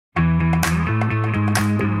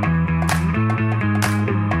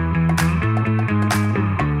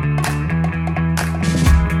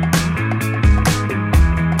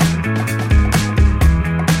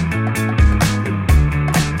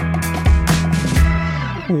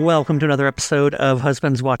Welcome to another episode of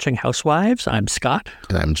Husbands Watching Housewives. I'm Scott.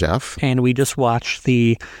 And I'm Jeff. And we just watched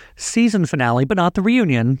the season finale, but not the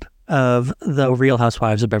reunion, of The Real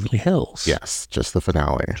Housewives of Beverly Hills. Yes, just the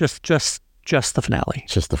finale. Just the finale.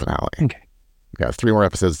 Just the finale. Okay. We got 3 more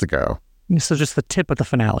episodes to go. So just the tip of the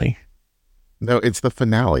finale. No, it's the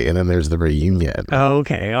finale, and then there's the reunion. Oh,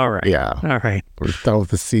 okay, all right. Yeah. All right. We're done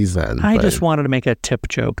with the season. I just wanted to make a tip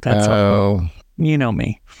joke, that's all. You know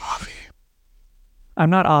me. Avi. I'm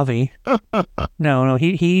not Avi. No,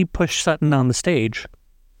 he pushed Sutton on the stage.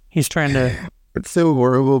 He's trying to... It's so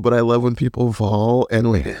horrible, but I love when people fall. And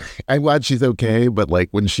I'm glad she's okay, but like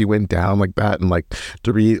when she went down like that and like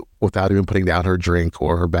Dorit, without even putting down her drink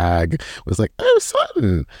or her bag, was like, oh,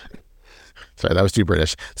 Sutton. Sorry, that was too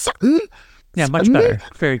British. Sutton. Yeah, much better.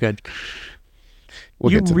 Very good.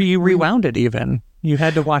 You rewound it even. You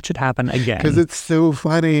had to watch it happen again. Because it's so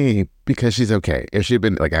funny. Because she's okay. If she'd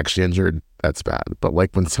been like actually injured, that's bad. But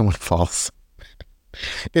like when someone falls,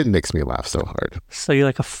 it makes me laugh so hard. So you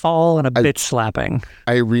like a fall and a bitch slapping.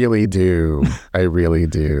 I really do. I really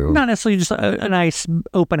do. Not necessarily just a nice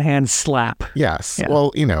open hand slap. Yes. Yeah.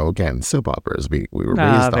 Well, again, soap operas. We were raised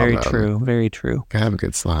on them. Very true. Very true. Gotta have a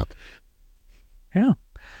good slap. Yeah.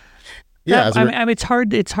 Yeah. I mean, it's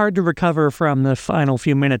hard to recover from the final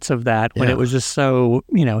few minutes of that when it was just so,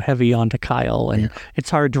 heavy onto Kyle. And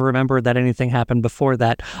it's hard to remember that anything happened before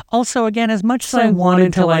that. Also, again, as much as I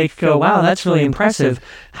wanted to go, wow, that's really impressive,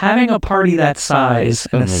 having a party that size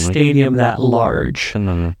in a stadium that large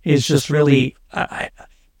is just really,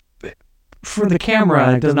 for the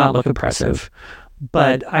camera, it does not look impressive.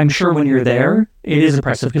 But I'm sure when you're there, it is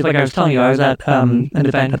impressive. Because like I was telling you, I was at an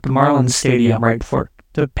event at the Marlins Stadium right before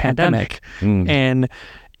the pandemic. And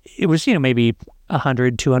it was, maybe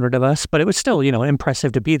 100, 200 of us, but it was still,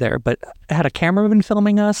 impressive to be there. But had a camera been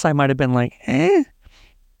filming us, I might have been like,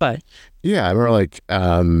 But yeah, I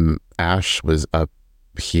remember Ash was up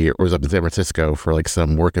here, or was up in San Francisco for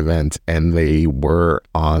some work event, and they were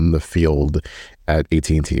on the field at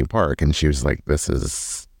AT&T Park, and she was like, this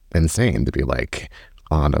is insane to be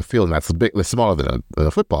on a field, and that's smaller than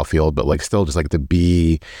a football field, but still just to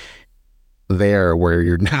be there where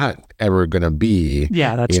you're not ever gonna be.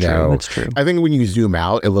 Yeah, that's true. That's true. I think when you zoom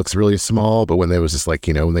out, it looks really small, but when they was just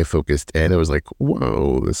when they focused in, it was like,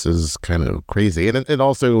 whoa, this is kind of crazy. And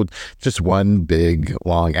also just one big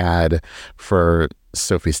long ad for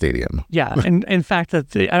SoFi Stadium. Yeah, and in fact, I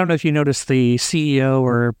don't know if you noticed, the CEO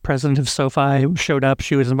or president of SoFi showed up.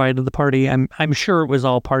 She was invited to the party. I'm sure it was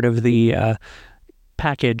all part of the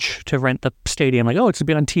package to rent the stadium. It's to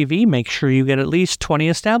be on TV. Make sure you get at least 20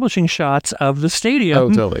 establishing shots of the stadium. Oh,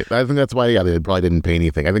 totally. I think that's why. They probably didn't pay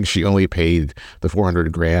anything. I think she only paid the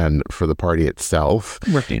 $400,000 for the party itself,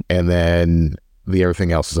 right. And then the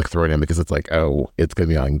everything else is thrown in because it's it's gonna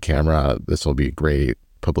be on camera. This will be great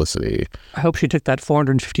publicity. I hope she took that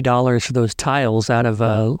 $450 for those tiles out of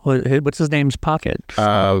what's his name's pocket.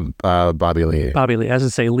 Bobby Lee. Bobby Lee. As I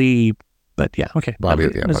say, Lee. But yeah, okay. Bobby,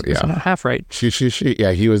 half right.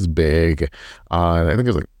 He was big on, I think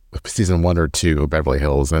it was season 1 or 2 of Beverly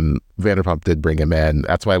Hills, and Vanderpump did bring him in.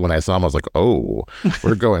 That's why when I saw him, I was like, oh,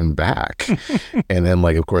 we're going back. And then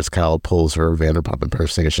of course, Kyle pulls her Vanderpump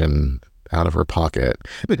impersonation out of her pocket.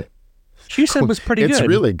 She said it was pretty good. It's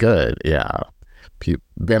really good, yeah.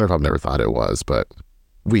 Vanderpump never thought it was, but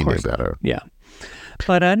we knew better. Yeah.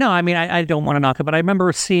 But no, I mean, I don't want to knock it, but I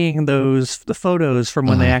remember seeing the photos from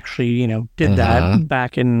when they actually, did that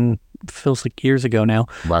back in, feels like years ago now.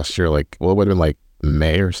 Last year, it would have been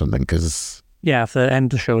May or something, because... Yeah, if the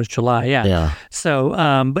end of the show is July, yeah. Yeah. So,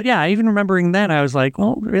 but yeah, even remembering then, I was like,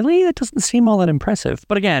 well, really? That doesn't seem all that impressive.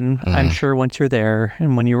 But again, I'm sure once you're there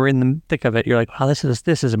and when you were in the thick of it, you're like, wow, this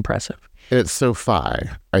is impressive. It's SoFi.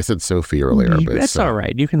 I said Sophie earlier, but that's all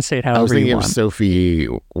right. You can say it however you want. I was thinking of Sophie,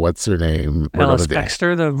 what's her name? Ellis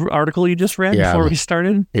Baxter, the article you just read before we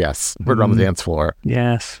started? Yes. Murder on the Dance Floor.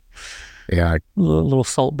 Yes. Yeah. A little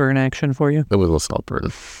salt burn action for you. It was a little salt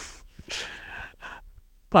burn.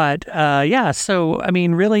 But yeah, so I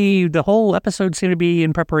mean, really, the whole episode seemed to be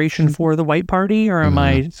in preparation for the white party, or am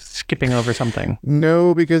I skipping over something?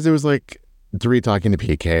 No, because it was Dorit talking to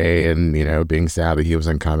PK and, being sad that he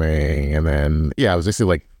wasn't coming. And then, it was just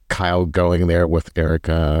Kyle going there with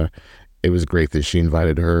Erica. It was great that she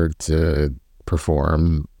invited her to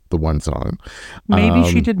perform the one song. Maybe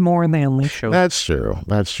she did more in the Unleashed show. That's true.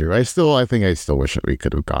 I think I still wish that we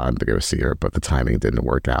could have gone to go see her, but the timing didn't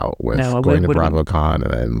work out with going to BravoCon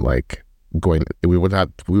and then we would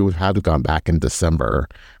have had to gone back in December,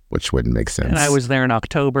 which wouldn't make sense. And I was there in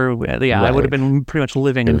October. Yeah, right. I would have been pretty much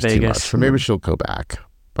living in Vegas. So maybe she'll go back.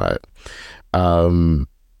 But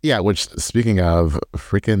Yeah, which speaking of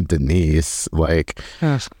freaking Denise, like,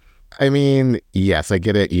 Yes. I mean, yes, I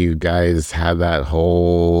get it. You guys had that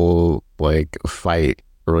whole like fight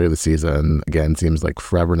earlier this season. Again, seems like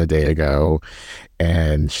forever and a day ago.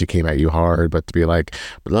 And she came at you hard, but to be like,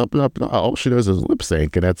 blah, blah, blah, all she does is lip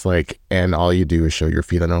sync. And it's like, and all you do is show your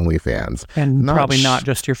feet on OnlyFans. And probably not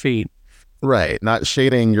just your feet. Right. Not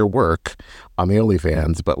shading your work on the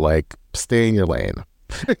OnlyFans, but like stay in your lane.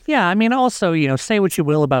 Yeah, I mean, also, say what you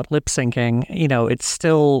will about lip syncing, it's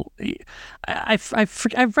still.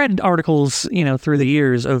 I've read articles, through the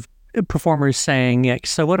years of performers saying, like,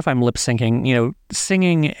 so what if I'm lip syncing?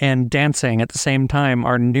 Singing and dancing at the same time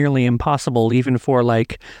are nearly impossible, even for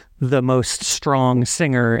like the most strong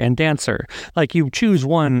singer and dancer. Like you choose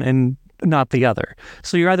one and not the other.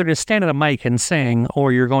 So you're either going to stand at a mic and sing,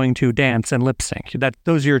 or you're going to dance and lip sync.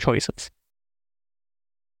 Those are your choices.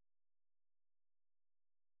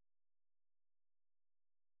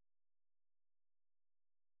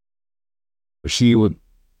 She would,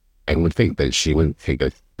 I would think that she would take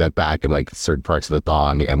a step back in like certain parts of the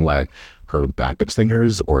song and let her backup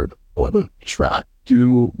singers or the track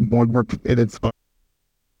do more work in its own.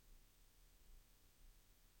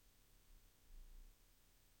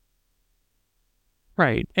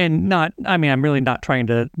 Right. And I'm really not trying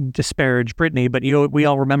to disparage Britney, but we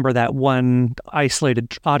all remember that one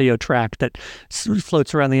isolated audio track that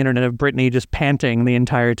floats around the internet of Britney just panting the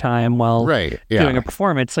entire time while doing a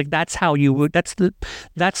performance. Like that's how you would, that's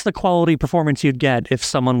the quality performance you'd get if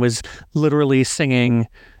someone was literally singing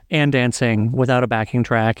and dancing without a backing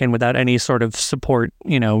track and without any sort of support,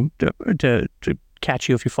 to catch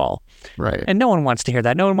you if you fall. Right. And no one wants to hear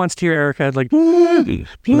that. No one wants to hear Erica like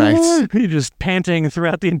Nice. just panting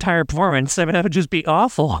throughout the entire performance. I mean, that would just be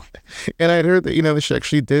awful. And I'd heard that, she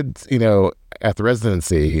actually did, at the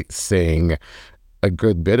residency sing a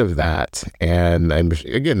good bit of that. And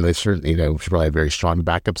again, they certainly, she probably had very strong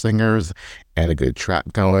backup singers and a good track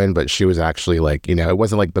going, but she was actually like, it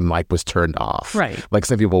wasn't like the mic was turned off. Right. Like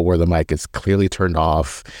some people where the mic is clearly turned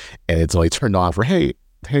off and it's only turned on for, hey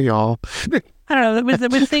y'all. I don't know.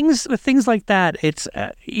 With things like that, it's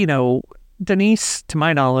Denise, to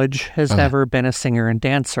my knowledge, has never been a singer and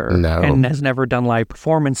dancer, and has never done live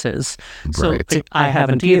performances. So I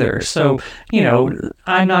haven't either. So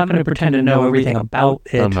I'm not going to pretend to know everything about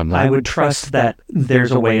it. I would trust that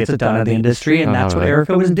there's a way it's done in the industry, and that's what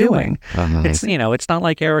Erica was doing. It's it's not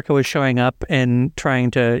like Erica was showing up and trying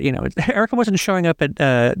to Erica wasn't showing up at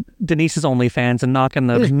Denise's OnlyFans and knocking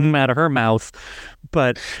the out of her mouth,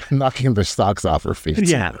 but knocking the socks off her feet.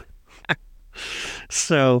 Yeah.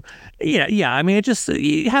 So, yeah. I mean, it just,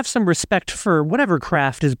 you have some respect for whatever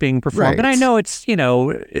craft is being performed. Right. And I know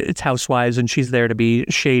it's Housewives and she's there to be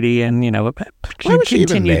shady and, continue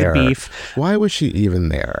the beef. Why was she even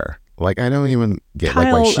there? Like, I don't even get,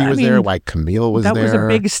 Kyle, like, why she was there, like Camille was there. That was a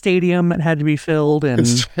big stadium that had to be filled.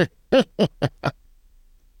 And I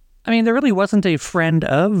mean, there really wasn't a friend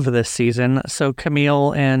of this season. So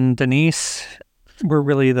Camille and Denise were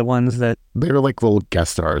really the ones that... They were like little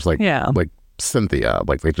guest stars, like Cynthia.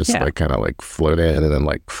 Like they just like kind of like float in and then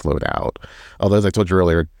like float out. Although, as I told you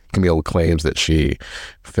earlier, Camille claims that she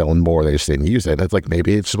filmed more, they just didn't use it. And it's like,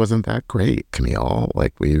 maybe it just wasn't that great, Camille.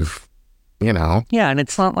 Like we've... Yeah, and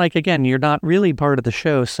it's not like, again, you're not really part of the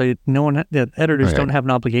show, so the editors don't have an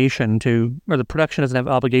obligation to, or the production doesn't have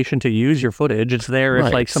an obligation to use your footage. It's there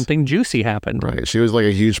if like something juicy happened. Right. She was like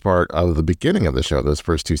a huge part of the beginning of the show, those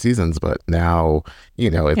first 2 seasons, but now,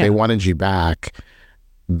 if they wanted you back,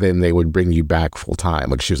 then they would bring you back full time.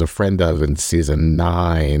 Like she was a friend of in season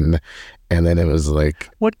 9. And then it was like...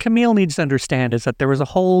 What Camille needs to understand is that there was a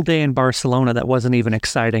whole day in Barcelona that wasn't even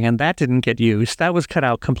exciting, and that didn't get used. That was cut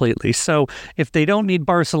out completely. So if they don't need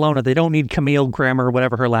Barcelona, they don't need Camille Grammer,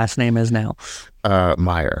 whatever her last name is now.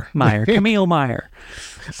 Meyer. Camille Meyer.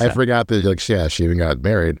 So. I forgot that she even got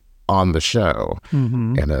married on the show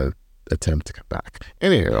in a attempt to come back.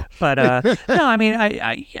 Anywho. But no, I mean,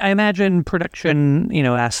 I imagine production,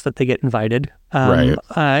 asked that they get invited. Right.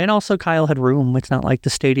 And also Kyle had room. It's not like the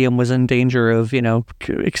stadium was in danger of,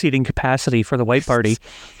 exceeding capacity for the white party.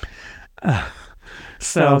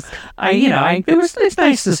 So it's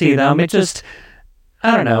nice to see them. It just,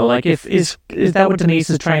 I don't know, like is that what Denise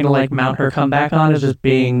is trying to like mount her comeback on, is just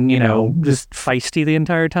being, just feisty the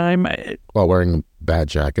entire time? While wearing bad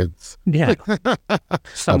jackets. Yeah.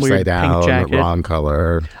 Some upside weird down, pink jacket. wrong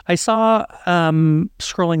color. I saw,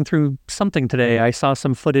 scrolling through something today, I saw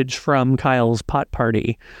some footage from Kyle's pot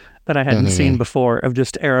party that I hadn't seen before of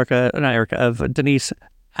just of Denise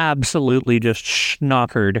absolutely just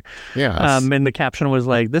schnockered. Yes. And the caption was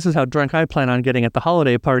like, "This is how drunk I plan on getting at the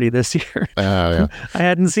holiday party this year." Yeah. I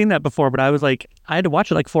hadn't seen that before, but I was like, I had to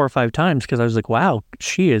watch it like 4 or 5 times because I was like, wow,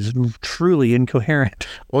 she is truly incoherent.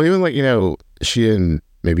 Well, even like, she didn't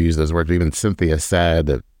maybe use those words, but even Cynthia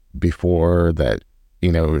said before that,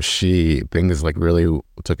 things like really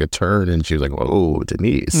took a turn and she was like, whoa,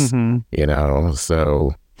 Denise,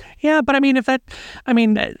 so. Yeah, but I mean,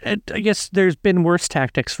 I guess there's been worse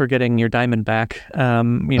tactics for getting your diamond back.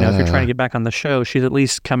 If you're trying to get back on the show, she's at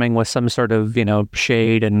least coming with some sort of,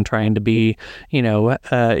 shade and trying to be,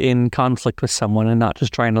 in conflict with someone and not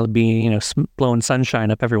just trying to be, blowing sunshine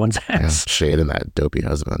up everyone's ass. Yeah, shade in that dopey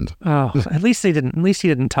husband. Oh, at least he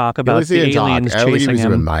didn't talk about the aliens chasing him. At least he was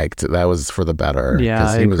even mic'd. That was for the better. Yeah,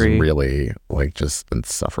 because he agree. was really like just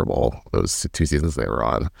insufferable those 2 seasons they were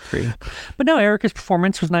on. But no, Erica's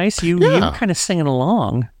performance was nice. You were kind of singing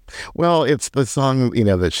along. Well, it's the song,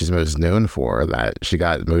 that she's most known for, that she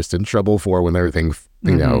got most in trouble for when everything,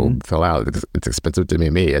 fell out. It's expensive to be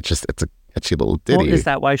me. It's a catchy little ditty. Well, is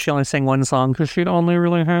that why she only sang one song? Because she only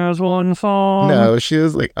really has one song? No, she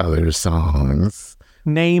has like other songs.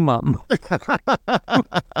 Name them.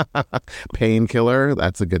 Painkiller,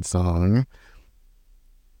 that's a good song.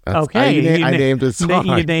 Okay. I named a song.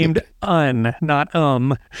 You named not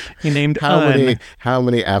You named How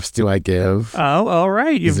many F's do I give? Oh, all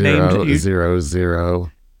right. You've named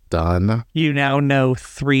 0, done. You now know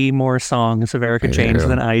 3 more songs of Erica James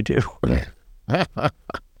than I do.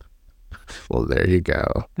 Well, there you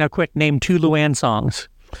go. Now, quick, name 2 Luann songs.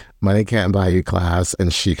 Money Can't Buy You Class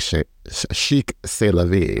and Chic C'est La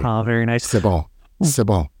Vie. Oh, very nice. C'est bon. C'est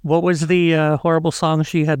bon. What was the horrible song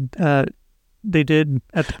she had? They did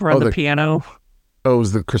at the piano. Oh, it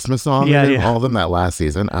was the Christmas song? Yeah. All of them that last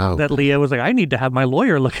season. Oh. That Leah was like, I need to have my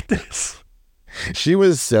lawyer look at this. She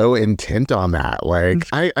was so intent on that. Like,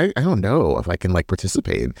 I don't know if I can like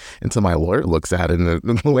participate until my lawyer looks at it. And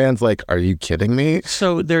Luann's like, are you kidding me?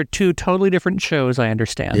 So they're 2 totally different shows, I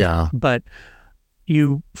understand. Yeah. But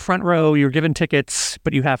you front row, you're given tickets,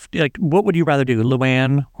 but you have like, what would you rather do,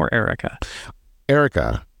 Luann or Erica?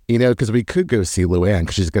 Erica. Because we could go see Luann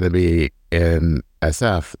because she's going to be in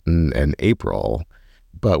SF in April,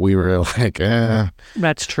 but we were like,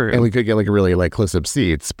 That's true. And we could get like really like close-up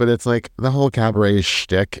seats, but it's like the whole cabaret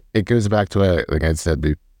shtick. It goes back to like I said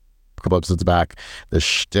a couple episodes back. The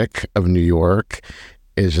shtick of New York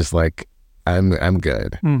is just like, I'm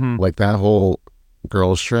good. Mm-hmm. Like that whole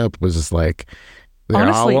girls trip was just like.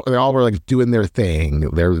 Honestly, they all were like doing their thing.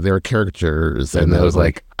 They're characters, and I was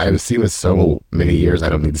like, I've seen this so many years. I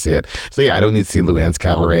don't need to see it. So yeah, I don't need to see Luann's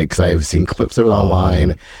cabaret because I've seen clips of it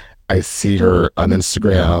online. I see her on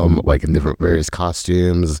Instagram, like in different various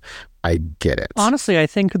costumes. I get it. Honestly, I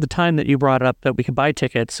think at the time that you brought up that we could buy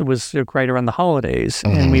tickets, it was right around the holidays,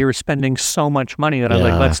 and we were spending so much money that I was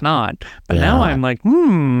like, let's not. But now I'm like,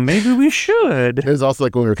 maybe we should. It was also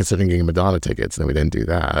like when we were considering getting Madonna tickets, and we didn't do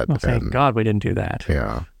that. Well, thank God we didn't do that.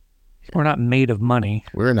 Yeah. We're not made of money.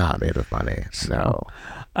 We're not made of money, no.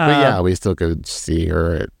 But yeah, we still could see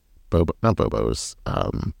her at not Bobo's.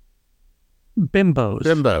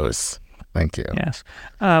 Bimbos. Thank you. Yes.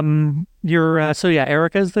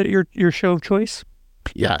 Erica is your show of choice?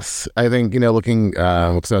 Yes. I think, looking,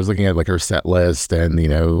 because I was looking at like her set list and,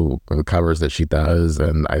 the covers that she does.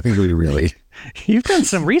 And I think we really. You've done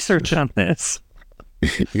some research on this.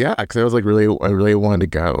 Yeah. Because I was like, I really wanted to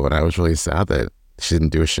go. And I was really sad that she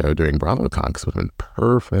didn't do a show during BravoCon because it would have been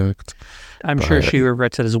perfect. I'm sure she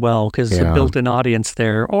regrets it as well because a built-in audience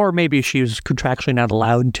there, or maybe she was contractually not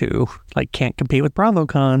allowed to, like can't compete with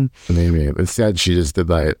BravoCon. Maybe instead she just did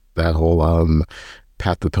that whole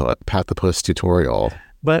pat the puss tutorial.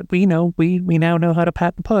 But we now know how to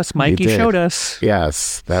pat the puss. Mikey showed us.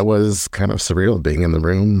 Yes, that was kind of surreal being in the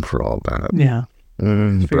room for all that. Yeah,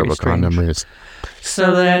 BravoCon memories.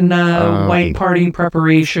 So then, white party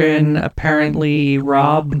preparation. Apparently,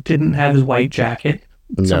 Rob didn't have his white jacket.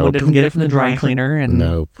 Someone didn't get it from the dry cleaner,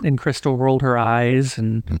 and Crystal rolled her eyes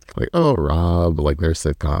and like, oh, Rob, like their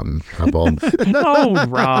sitcom couple. Oh,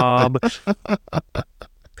 Rob.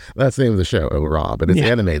 That's the name of the show, Oh, Rob, and it's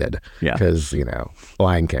animated because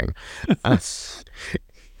Lion King.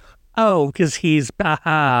 Oh, because he's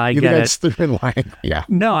I get it. Stupid Lion. Yeah.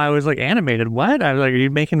 No, I was like animated. What? I was like, are you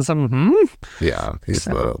making some? Yeah, he's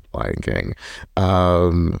the Lion King.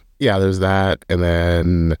 Yeah, there's that, and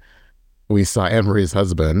then. We saw Anne-Marie's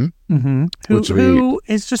husband, who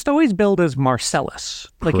is just always billed as Marcellus.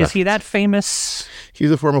 Like, correct. Is he that famous?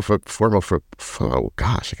 He's a former football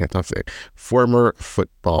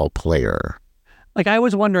player. Like, I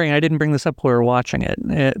was wondering, I didn't bring this up while we were watching it.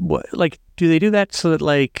 Like, do they do that so that,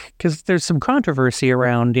 like, because there's some controversy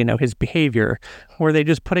around, his behavior. Were they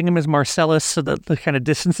just putting him as Marcellus so that they kind of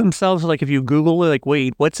distance themselves? Like, if you Google it, like,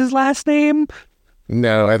 wait, what's his last name?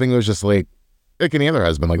 No, I think it was just like any other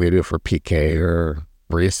husband, like they do it for PK or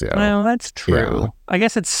Mauricio. Well, that's true. Yeah. I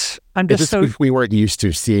guess I'm just so... We weren't used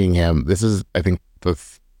to seeing him. This is, I think, the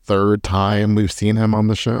third time we've seen him on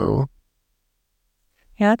the show.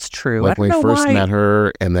 Yeah, that's true. Like I when don't we know first why... met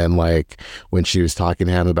her, and then like when she was talking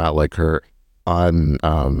to him about like her on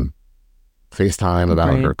FaceTime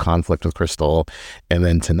about her conflict with Crystal, and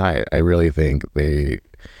then tonight, I really think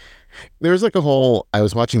there's like a whole... I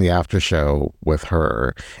was watching the after show with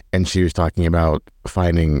her, and she was talking about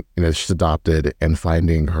finding, she's adopted, and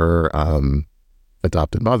finding her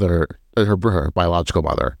adopted mother, her biological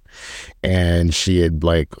mother, and she had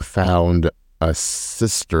like found a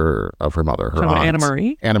sister of her mother, her aunt. Anna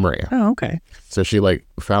Marie? Anna Marie. Oh, okay. So she like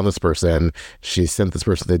found this person. She sent this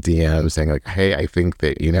person the DM saying like, hey, I think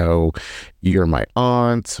that, you're my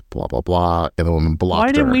aunt, blah, blah, blah. And the woman blocked her.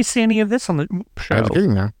 Why didn't we see any of this on the show? I was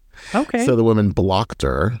getting there. Okay. So the woman blocked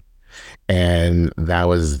her, and that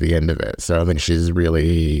was the end of it. So I think she's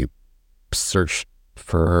really searched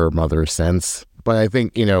for her mother since. But I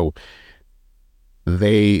think,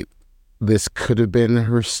 this could have been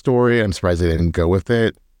her story. I'm surprised they didn't go with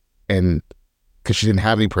it. And because she didn't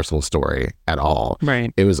have any personal story at all.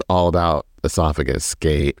 Right. It was all about esophagus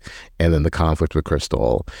gate and then the conflict with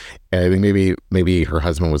Crystal. And I think maybe her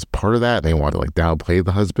husband was part of that. And they wanted to like downplay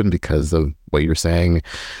the husband because of what you're saying.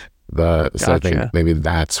 So I think maybe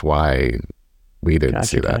that's why we didn't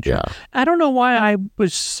see that. Yeah. I don't know why I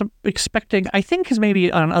was expecting... I think because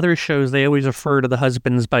maybe on other shows they always refer to the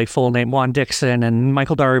husbands by full name, Juan Dixon and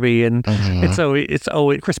Michael Darby, and it's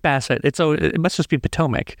Chris Bassett. It must just be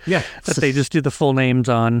Potomac. Yeah. That they just do the full names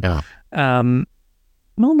on. Yeah.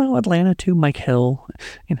 Well, no, Atlanta too. Mike Hill.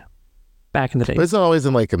 Back in the day. But it's always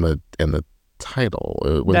in the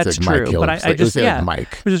title. That's true. Mike Hill. But I just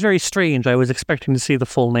Mike. It was very strange. I was expecting to see the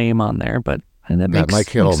full name on there, but... And that makes Mike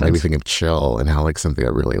Hill makes made me sense. think of Chill and how like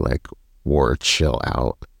Cynthia really like wore Chill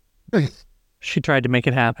out. She tried to make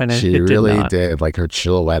it happen, and she it really did not. did, like her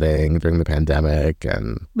Chill wedding during the pandemic,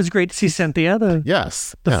 and It was great to see Cynthia,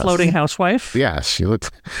 the floating housewife. Yeah, she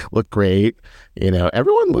looked great.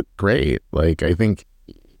 Everyone looked great. Like I think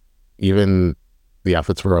even the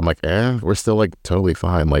outfits were, I'm like, we're still like totally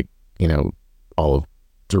fine. Like all of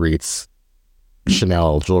Dorit's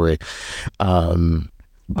Chanel jewelry.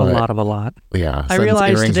 A lot. Yeah. I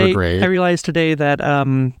realized today that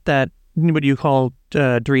that what you call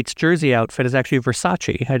Dorit's jersey outfit is actually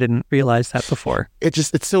Versace. I didn't realize that before.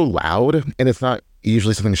 It's so loud, and it's not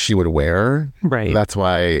usually something she would wear. Right. That's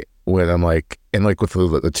why when I'm like, and like with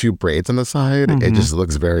the two braids on the side, it just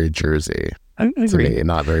looks very Jersey. I agree. To me,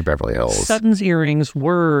 not very Beverly Hills. Sutton's earrings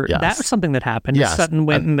were... Yes. That was something that happened. Yes. Sutton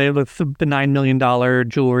went and they looked at the $9 million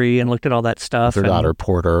jewelry and looked at all that stuff. Their daughter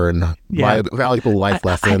Porter and valuable life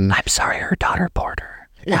lesson. I'm sorry, her daughter Porter.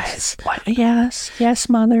 Yes. What? Yes,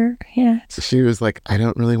 mother. Yes. She was like, I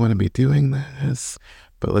don't really want to be doing this,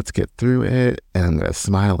 but let's get through it. And I'm going to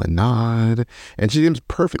smile and nod. And she seems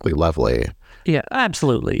perfectly lovely. Yeah,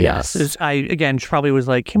 absolutely. Yes. She probably was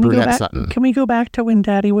like, can we Brunette go back? Sutton. Can we go back to when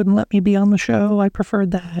Daddy wouldn't let me be on the show? I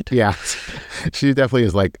preferred that. Yeah. She definitely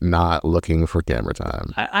is like not looking for camera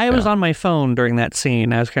time. I was on my phone during that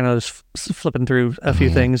scene. I was kind of flipping through a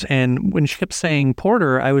few things, and when she kept saying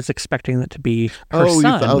Porter, I was expecting that to be her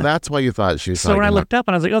son. That's why you thought she was. So when I looked up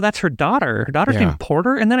and I was like, oh, that's her daughter. Her daughter's named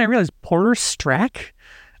Porter, and then I realized Porter Strack.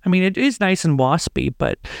 I mean, it is nice and waspy,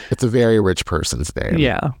 but... It's a very rich person's name.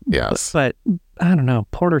 Yeah. Yes. But I don't know,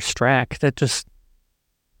 Porter Strack,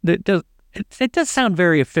 it does sound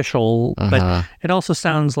very official, but it also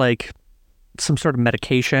sounds like some sort of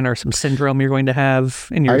medication or some syndrome you're going to have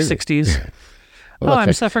in your 60s. Well,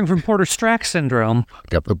 I'm suffering from Porter Strack syndrome.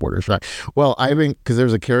 Got the Porter Strack. Well, I think because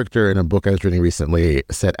there's a character in a book I was reading recently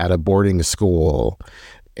set at a boarding school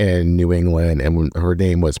in New England, and her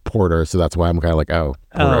name was Porter, so that's why I'm kind of like,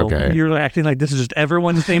 Porter, okay. You're acting like this is just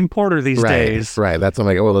everyone's name Porter these days. Right, that's I'm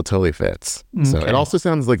like, that totally fits. Okay. So it also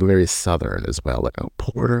sounds like very Southern as well, like,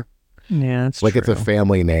 Porter. Yeah, it's like true. It's a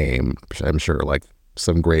family name, I'm sure, like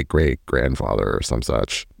some great-great-grandfather or some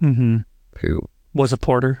such, who was a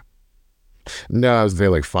Porter. No, I was they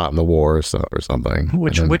like fought in the war or something.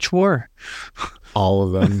 Which war? All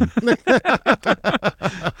of them.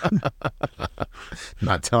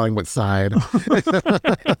 Not telling what side.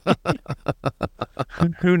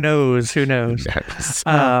 Who knows? Yes.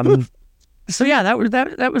 So yeah, that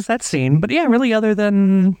was that scene. But yeah, really, other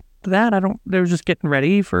than that? They were just getting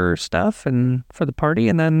ready for stuff and for the party,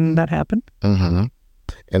 and then that happened. Mm-hmm.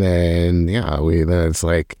 And then then it's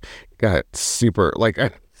like got super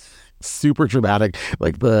super dramatic.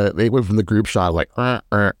 Like they went from the group shot like.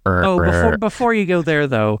 Before you go there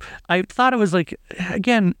though, I thought it was like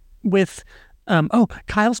again with.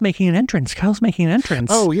 Kyle's making an entrance.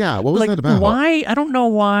 Oh yeah, what was that about? Why? I don't know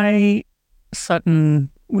why Sutton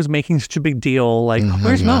was making such a big deal. Like,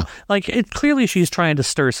 where's Mo? Like, clearly she's trying to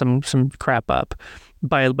stir some crap up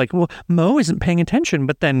by like, well, Mo isn't paying attention,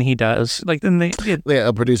 but then he does. Like, then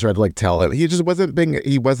a producer had to like tell him he just wasn't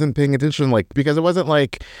paying attention. Like, because it wasn't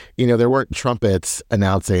like there weren't trumpets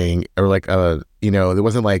announcing or like there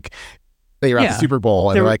wasn't like. They were at the Super Bowl,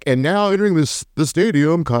 and they're like, and now entering the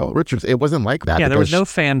stadium, Kyle Richards. It wasn't like that. Yeah, there was no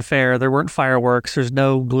fanfare. There weren't fireworks. There's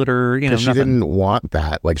no glitter. She nothing. didn't want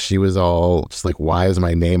that. Like, she was all just like, why is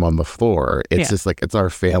my name on the floor? It's just like, it's our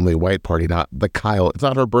family white party, not the Kyle. It's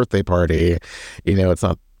not her birthday party. It's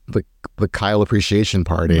not the Kyle appreciation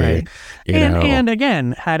party. Right. And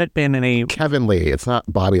again, had it been in a Kevin Lee, it's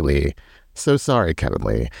not Bobby Lee. So sorry, Kevin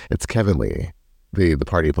Lee. It's Kevin Lee, the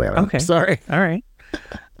party planner. Okay. Sorry. All right.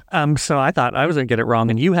 So I thought I was going to get it wrong,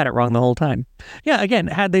 and you had it wrong the whole time. Yeah, again,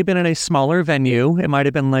 had they been in a smaller venue, it might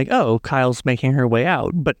have been like, oh, Kyle's making her way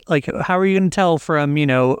out. But, like, how are you going to tell from,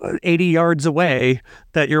 80 yards away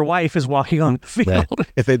that your wife is walking on the field?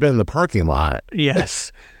 Right. If they'd been in the parking lot.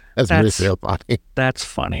 Yes. That's really funny. That's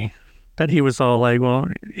funny. That he was all like, well,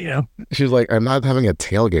 She's like, I'm not having a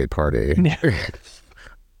tailgate party. Yeah.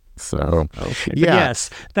 So, okay. Yeah. But yes,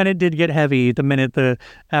 then it did get heavy the minute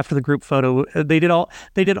after the group photo. They did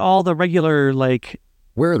all the regular like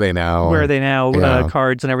where are they now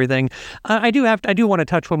cards and everything. I do want to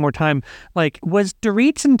touch one more time. Like, was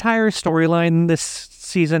Dorit's entire storyline this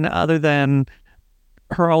season, other than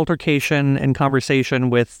her altercation and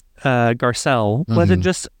conversation with Garcelle, was it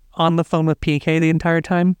just on the phone with PK the entire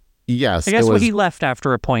time? Yes, I guess he left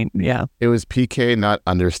after a point. Yeah, it was PK not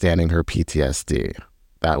understanding her PTSD.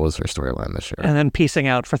 That was her storyline this year. And then piecing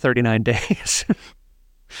out for 39 days.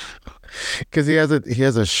 Because he has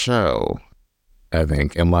a show, I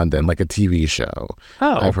think, in London, like a TV show.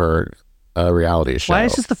 Oh. I've heard a reality show. Why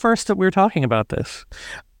is this the first that we're talking about this?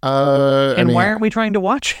 Why aren't we trying to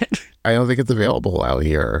watch it? I don't think it's available out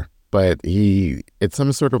here, but it's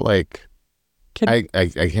some sort of like... I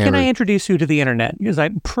can't... Can I introduce you to the internet? Because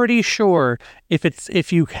I'm pretty sure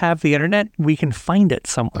if you have the internet, we can find it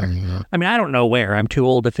somewhere. I mean, I don't know where. I'm too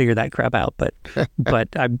old to figure that crap out. But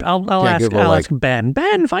I'll ask Ben.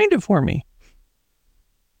 Ben, find it for me.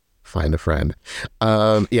 Find a friend.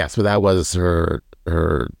 So that was her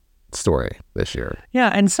story this year.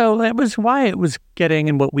 Yeah, and so that was why it was getting,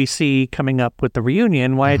 and what we see coming up with the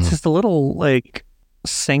reunion. Why it's just a little like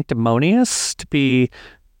sanctimonious to be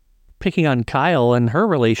picking on Kyle and her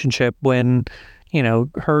relationship when,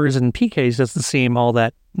 hers and PK's doesn't seem all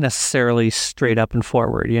that necessarily straight up and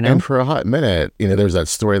forward, And for a hot minute, there's that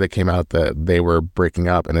story that came out that they were breaking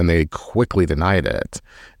up, and then they quickly denied it.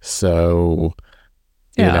 So,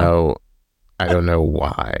 I don't know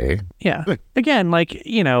why. Yeah. Again,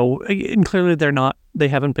 and clearly they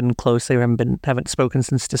haven't been close. They haven't spoken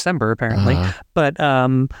since December, apparently. But,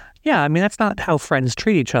 yeah, I mean, that's not how friends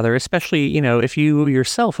treat each other, especially, if you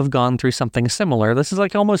yourself have gone through something similar. This is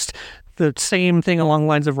like almost the same thing along the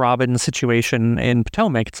lines of Robin's situation in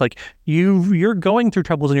Potomac. It's like you're going through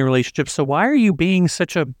troubles in your relationship, so why are you being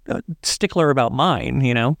such a stickler about mine,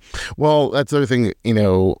 Well, that's the other thing,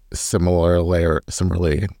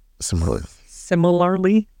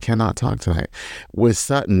 similarly, cannot talk tonight, with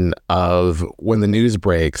Sutton, of when the news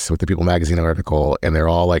breaks with the People magazine article and they're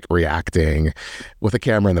all like reacting with a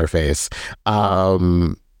camera in their face,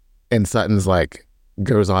 and Sutton's like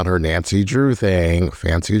goes on her Nancy Drew thing,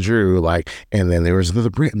 Fancy Drew, like, and then there was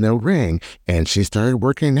no ring, and she started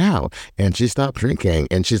working out, and she stopped drinking,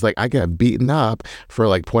 and she's like, I got beaten up for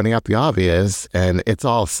like pointing out the obvious, and it's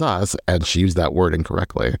all sus, and she used that word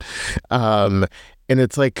incorrectly, and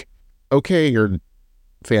it's like, okay, you're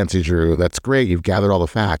Fancy Drew, that's great, you've gathered all the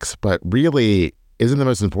facts, but really, isn't the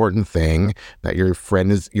most important thing that your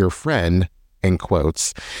friend, in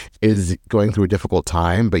quotes, is going through a difficult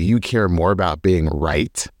time, but you care more about being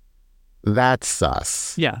right? That's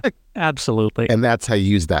sus. Yeah, absolutely. And that's how you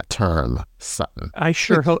use that term, Sutton. I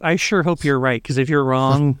sure hope you're right, because if you're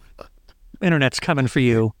wrong, internet's coming for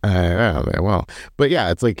you. Well, but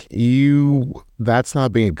yeah, it's like that's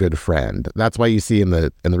not being a good friend. That's why you see in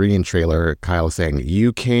the reunion trailer, Kyle saying,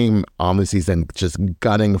 you came on the season just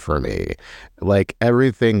gunning for me. Like,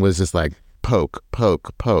 everything was just like, poke.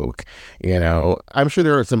 I'm sure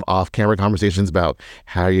there are some off-camera conversations about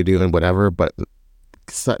how you doing, whatever, but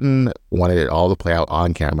Sutton wanted it all to play out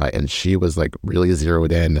on camera, and she was like really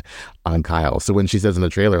zeroed in on Kyle. So when she says in the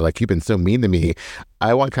trailer, like, you've been so mean to me,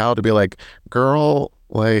 I want Kyle to be like, girl,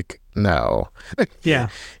 like, no. Yeah.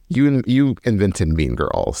 You invented Mean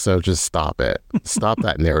Girl, so just stop it. Stop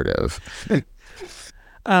that narrative.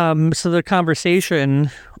 So the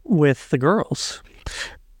conversation with the girls.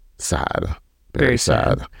 Sad. Very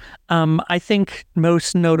sad. I think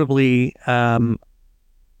most notably, I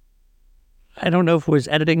don't know if it was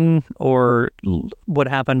editing or what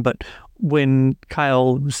happened, but when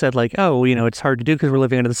Kyle said like, oh, it's hard to do because we're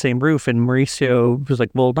living under the same roof, and Mauricio was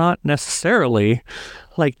like, well, not necessarily.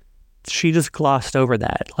 Like, she just glossed over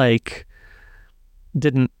that, like,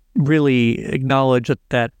 didn't really acknowledge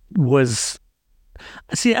that was...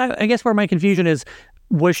 See, I guess where my confusion is,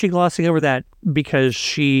 was she glossing over that because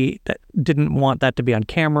she didn't want that to be on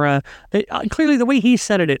camera? Clearly, the way he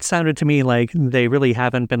said it, it sounded to me like they really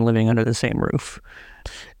haven't been living under the same roof.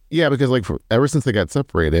 Yeah, because like ever since they got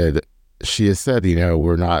separated, she has said,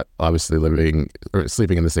 we're not obviously living or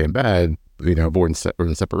sleeping in the same bed, but we're in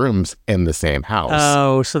separate rooms in the same house.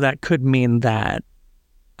 Oh, so that could mean that,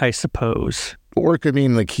 I suppose. Or it could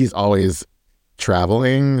mean like he's always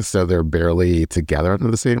traveling, so they're barely together under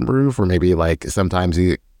the same roof, or maybe like sometimes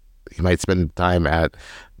he might spend time at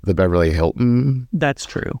the Beverly Hilton. That's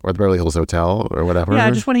true. Or the Beverly Hills Hotel or whatever. Yeah,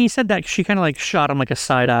 just when he said that, she kind of like shot him like a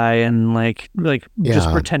side eye and like just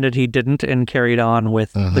pretended he didn't and carried on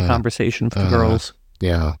with the conversation with the girls.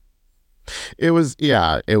 Yeah. It was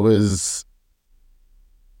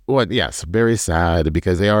very sad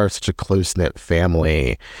because they are such a close-knit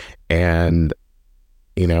family, and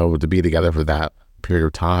to be together for that period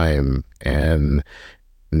of time, and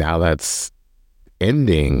now that's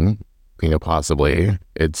ending, possibly,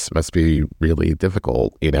 must be really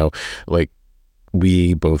difficult. Like,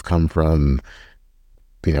 we both come from,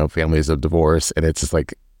 families of divorce, and it's just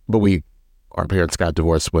like, but our parents got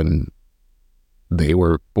divorced when we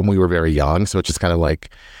were very young, so it's just kind of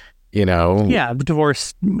like, yeah,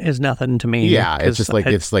 divorce is nothing to me. Yeah, it's just like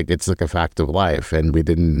it's like a fact of life, and we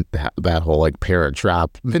didn't have that whole like parent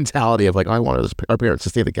trap mentality of like, I wanted our parents to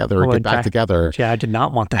stay together and get back together. Yeah, I did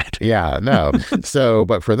not want that. Yeah, no. So,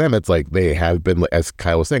 but for them, it's like they have been, as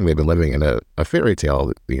Kyle was saying, they've been living in a fairy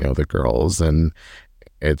tale. The girls, and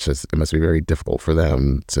it must be very difficult for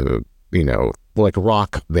them to like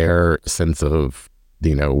rock their sense of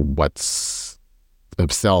what's of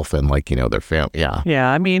self and like their family. Yeah,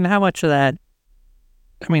 I mean, how much of that,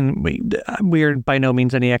 we're by no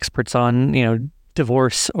means any experts on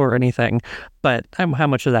divorce or anything, but how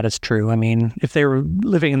much of that is true? I mean, if they were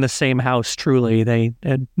living in the same house, truly they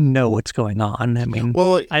know what's going on. I mean,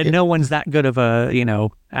 no one's that good of a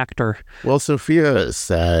actor. Well, Sophia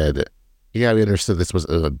said, yeah, we understood this was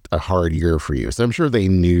a hard year for you, so I'm sure they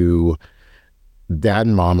knew dad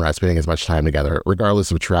and mom are not spending as much time together, regardless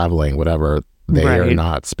of traveling, whatever. They are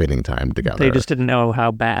not spending time together. They just didn't know how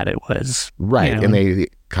bad it was. Right. And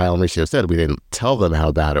Kyle and Mauricio said, we didn't tell them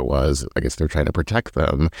how bad it was. I guess they're trying to protect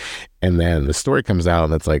them. And then the story comes out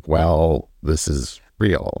and it's like, well, this is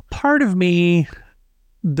real. Part of me,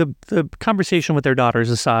 the conversation with their daughters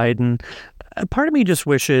aside, and part of me just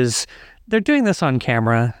wishes they're doing this on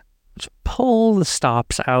camera. Just pull the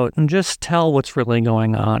stops out and just tell what's really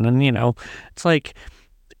going on. And, it's like...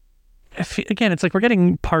 Again, it's like we're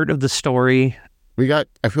getting part of the story. I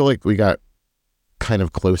feel like we got kind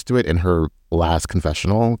of close to it in her last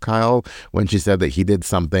confessional, Kyle, when she said that he did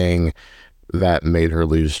something that made her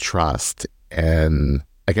lose trust. And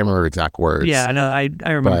I can't remember her exact words. Yeah, no, I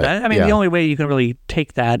remember that. I mean, the only way you can really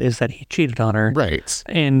take that is that he cheated on her. Right.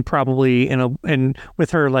 And probably, and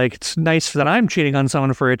with her, like, it's nice that I'm cheating on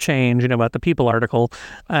someone for a change, about the People article.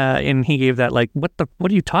 And he gave that, like, what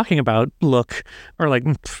are you talking about look? Or like,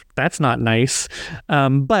 that's not nice.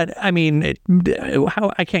 But I mean,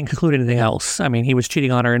 I can't conclude anything else. I mean, he was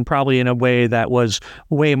cheating on her, and probably in a way that was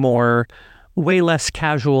way less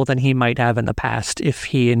casual than he might have in the past, if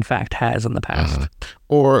he in fact has in the past.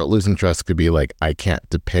 Or losing trust could be like, I can't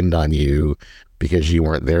depend on you because you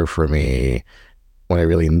weren't there for me when I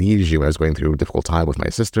really needed you. I was going through a difficult time with my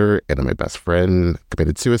sister, and my best friend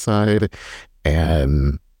committed suicide,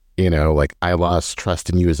 and like, I lost trust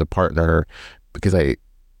in you as a partner because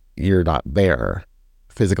you're not there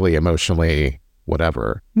physically, emotionally,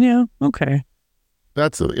 whatever. Yeah, okay. You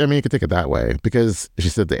could take it that way, because she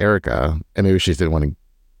said to Erica, and maybe she didn't want to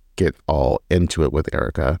get all into it with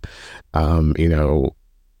Erica,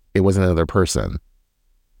 it wasn't another person.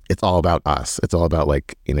 It's all about us. It's all about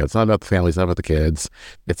it's not about the family, it's not about the kids.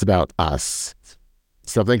 It's about us.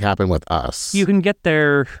 Something happened with us. You can get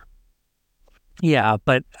there Yeah,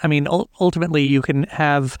 but I mean, ultimately, you can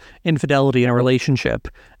have infidelity in a relationship,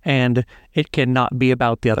 and it cannot be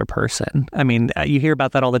about the other person. I mean, you hear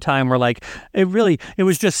about that all the time. Where like, it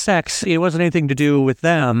was just sex. It wasn't anything to do with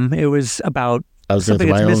them. It was about I was going something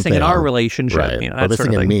through that's my own missing in thing. our relationship. Right. You know, Or that missing sort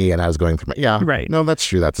of in thing. me, and I was going through my, yeah. Right. No, that's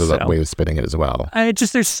true. That's a So- way of spinning it as well.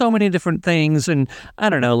 There's so many different things, and I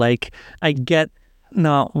don't know. Like, I get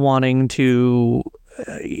not wanting to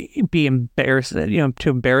be embarrassed, to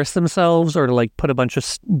embarrass themselves or to like put a bunch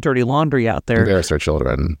of dirty laundry out there. Embarrass our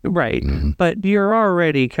children. Right. But you're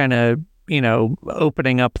already kind of,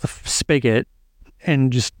 opening up the spigot,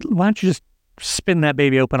 and just, why don't you just spin that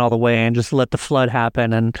baby open all the way and just let the flood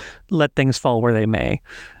happen and let things fall where they may.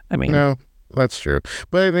 I mean, No, that's true.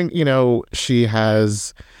 But I think, she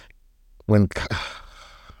has, when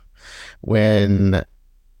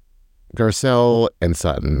Garcelle and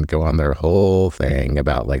Sutton go on their whole thing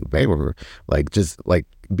about like they were like just like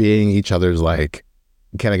being each other's like,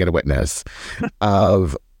 can I get a witness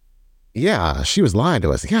of, yeah, she was lying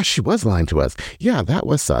to us. Yeah, she was lying to us. Yeah, that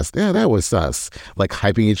was sus. Yeah, that was sus. Like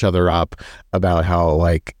hyping each other up about how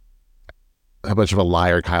much of a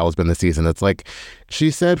liar Kyle's been this season. It's like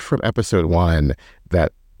she said from episode 1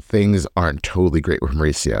 that things aren't totally great with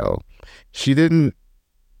Mauricio. She didn't,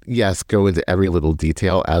 yes, go into every little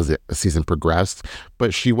detail as the season progressed,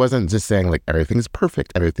 but she wasn't just saying like everything's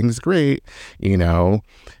perfect, everything's great,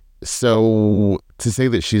 So to say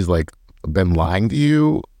that she's like been lying to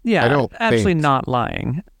you, yeah, I don't absolutely think, not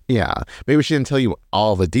lying. Yeah, maybe she didn't tell you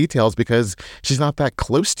all the details because she's not that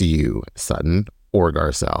close to you, Sutton or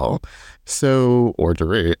Garcelle, or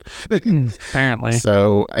Dorit. Apparently.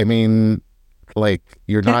 So I mean, like,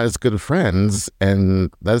 you're not as good of friends,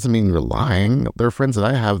 and that doesn't mean you're lying. There are friends that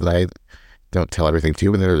I have that I don't tell everything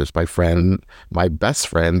to, and there's my best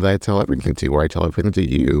friend that I tell everything to, or I tell everything to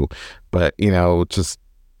you. But just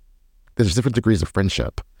there's different degrees of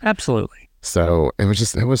friendship. Absolutely. So it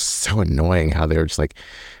was so annoying how they were just like,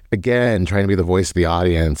 again, trying to be the voice of the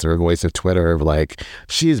audience or voice of Twitter of like,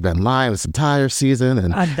 she's been lying this entire season.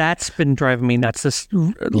 And that's been driving me nuts this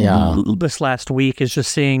last week, is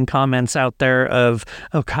just seeing comments out there of,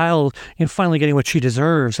 oh, Kyle, finally getting what she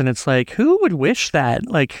deserves. And it's like, who would wish that?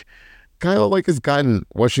 Like, Kyle has gotten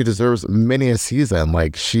what she deserves many a season.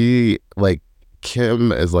 Like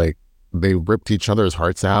Kim is like, they ripped each other's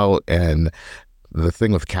hearts out, and the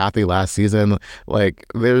thing with Kathy last season, like,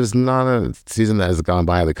 there's not a season that has gone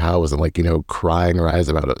by that Kyle wasn't like, crying her eyes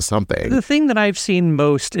about something. The thing that I've seen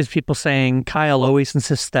most is people saying Kyle always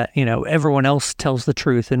insists that, everyone else tells the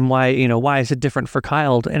truth, and why is it different for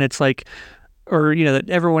Kyle? And it's like, or, that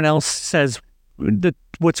everyone else says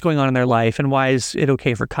what's going on in their life, and why is it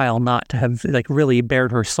okay for Kyle not to have like really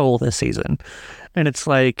bared her soul this season? And it's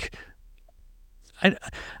like, I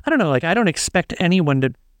don't know, like, I don't expect anyone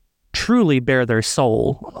to truly bare their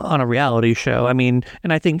soul on a reality show. I mean,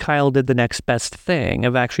 and I think Kyle did the next best thing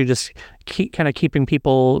of actually just keeping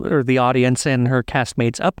people or the audience and her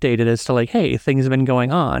castmates updated as to like, hey, things have been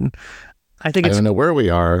going on. I don't know where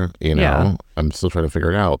we are, Yeah. I'm still trying to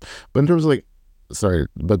figure it out. But in terms of like,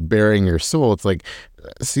 but bearing your soul, it's like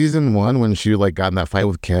season 1 when she like got in that fight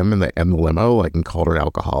with Kim in the limo, like, and called her an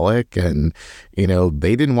alcoholic, and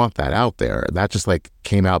they didn't want that out there. That just like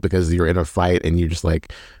came out because you're in a fight and you just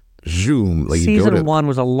like zoom. Like, season 1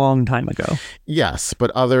 was a long time ago. Yes,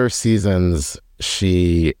 but other seasons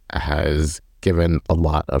she has given a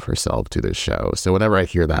lot of herself to this show. So whenever I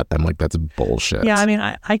hear that, I'm like, that's bullshit. Yeah, I mean,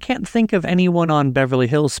 I can't think of anyone on Beverly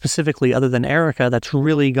Hills specifically other than Erica that's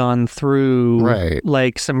really gone through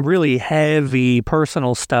like some really heavy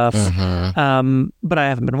personal stuff. But I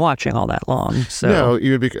haven't been watching all that long. So no,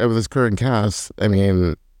 you would be with this current cast. I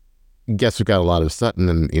mean, yes, we've got a lot of Sutton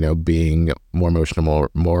and being more emotional,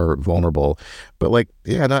 more vulnerable. But like,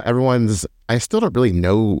 yeah, not everyone's. I still don't really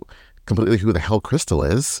know completely who the hell Crystal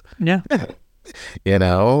is. Yeah.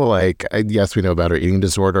 Like, yes, we know about her eating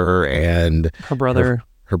disorder and her brother,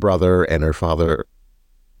 her brother, and her father.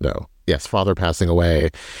 Father passing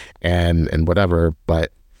away, and whatever.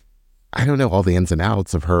 But I don't know all the ins and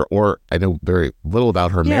outs of her, or I know very little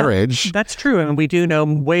about her marriage. That's true, and we do know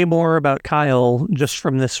way more about Kyle just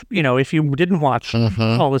from this. If you didn't watch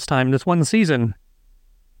all this time, this one season,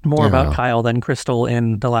 more about Kyle than Crystal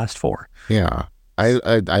in the last 4. Yeah,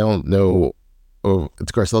 I don't know.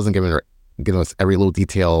 Garcelle hasn't given us every little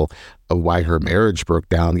detail of why her marriage broke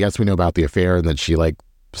down. Yes, we know about the affair and that she like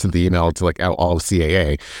sent the email to like all of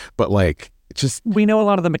CAA, but like, just, we know a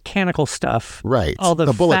lot of the mechanical stuff, right? All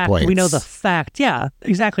the bullet points. We know the fact. Yeah,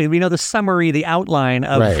 exactly. We know the summary, the outline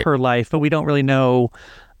of her life, but we don't really know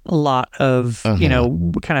a lot of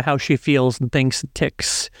kind of how she feels and thinks and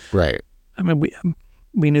ticks. Right. I mean,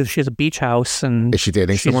 we knew she has a beach house, and Is she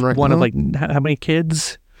dating she's someone right one now? of like how many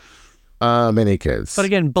kids? Many kids. But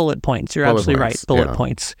again, bullet points. You're Bullet absolutely points, right. Bullet yeah.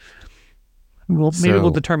 points. Maybe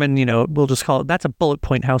we'll determine, we'll just call it, that's a bullet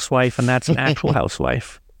point housewife and that's an actual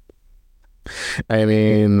housewife. I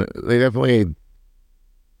mean, they definitely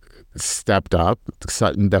stepped up.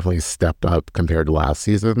 Sutton definitely stepped up compared to last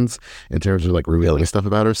season's in terms of like revealing stuff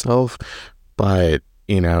about herself. But,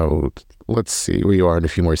 let's see where you are in a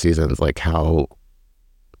few more seasons, like how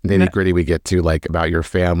nitty gritty we get to, like about your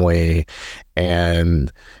family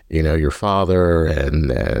and your father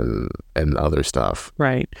and other stuff.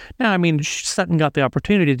 Right. Now, I mean, Sutton got the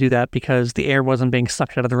opportunity to do that because the air wasn't being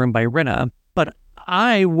sucked out of the room by Rinna. But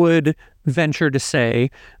I would venture to say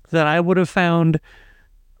that I would have found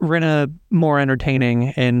Rinna more entertaining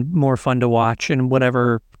and more fun to watch in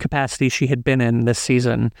whatever capacity she had been in this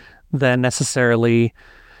season than necessarily.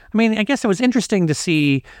 I mean, I guess it was interesting to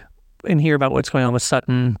see and hear about what's going on with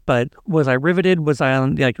Sutton, but was I riveted? Was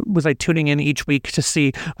I tuning in each week to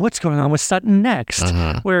see what's going on with Sutton next?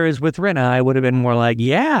 Whereas with Rinna, I would have been more like,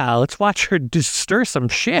 yeah, let's watch her stir some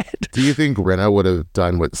shit. Do you think Rinna would have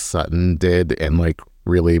done what Sutton did and like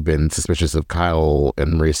really been suspicious of Kyle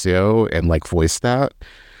and Mauricio and like voiced that?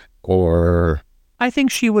 Or I think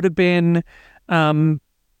she would have been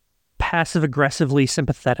passive aggressively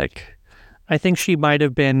sympathetic. I think she might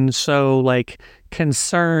have been so like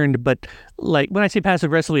concerned, but like when I say passive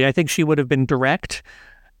aggressively, I think she would have been direct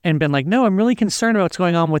and been like, no, I'm really concerned about what's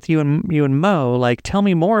going on with you and Mo. Like, tell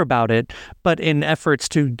me more about it. But in efforts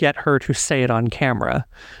to get her to say it on camera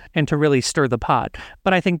and to really stir the pot.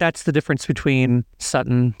 But I think that's the difference between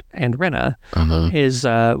Sutton and Rinna is,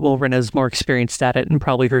 Rinna's more experienced at it and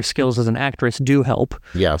probably her skills as an actress do help.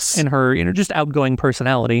 Yes. And her, just outgoing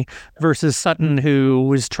personality versus Sutton, who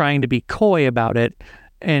was trying to be coy about it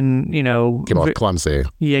and, came off clumsy.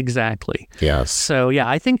 Yeah, exactly. Yes. So,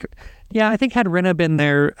 I think had Rinna been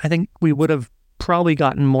there, I think we would have probably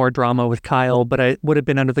gotten more drama with Kyle, but it would have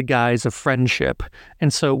been under the guise of friendship,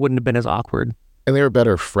 and so it wouldn't have been as awkward. And they were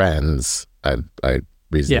better friends, I'd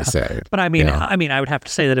reason to say. But I mean, I would have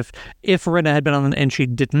to say that if Rinna had been on and she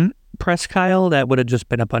didn't press Kyle, that would have just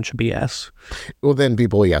been a bunch of BS. Well, then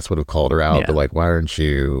people, would have called her out, but like, why aren't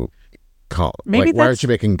you... why aren't you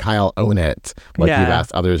making Kyle own it like you've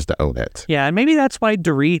asked others to own it? Yeah, and maybe that's why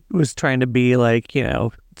Dorit was trying to be like,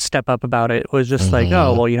 step up about it. Was just like,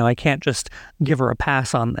 oh, well, I can't just give her a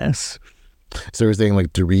pass on this. So you're saying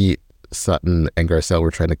like Dorit, Sutton, and Garcelle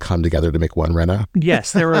were trying to come together to make one Rinna?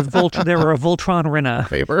 Yes, they were a Voltron Rinna.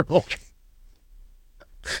 They were Voltron.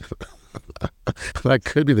 That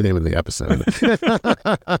could be the name of the episode.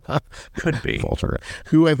 Could be. Voltron,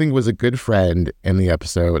 who I think was a good friend in the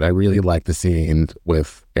episode. I really liked the scene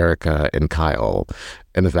with Erica and Kyle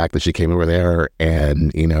and the fact that she came over there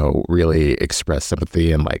and, really expressed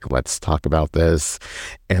sympathy and like, let's talk about this.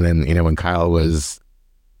 And then, when Kyle was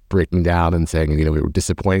breaking down and saying, we were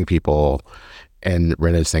disappointing people, and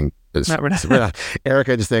Rinna saying,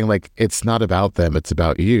 Erica just saying like, it's not about them, it's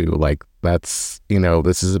about you. Like, that's,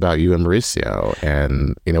 this is about you and Mauricio,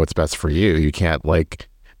 and it's best for you. You can't like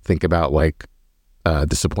think about like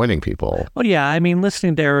disappointing people. Well, yeah, I mean,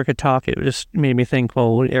 listening to Erica talk, it just made me think,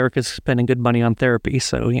 well, Erica's spending good money on therapy,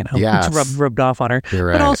 so it's rubbed off on her. You're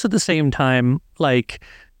right. But also at the same time, like,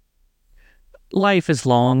 life is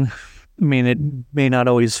long. I mean, it may not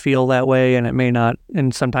always feel that way, and it may not,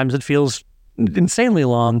 and sometimes it feels insanely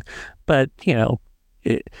long, but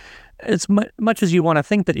as much as you want to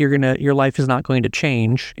think that your life is not going to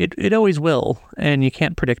change, it always will, and you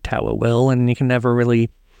can't predict how it will, and you can never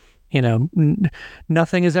really,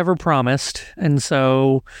 nothing is ever promised, and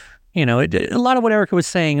so a lot of what Erica was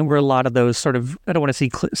saying were a lot of those sort of, I don't want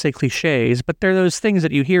to say cliches, but they're those things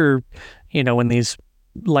that you hear, when these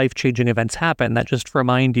life-changing events happen that just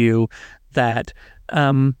remind you that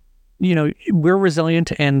we're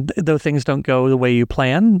resilient, and though things don't go the way you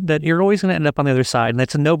plan, that you're always going to end up on the other side, and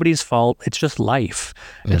that's nobody's fault. It's just life.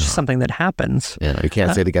 It's just something that happens. You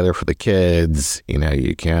can't stay together for the kids.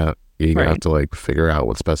 You can't. You have to like figure out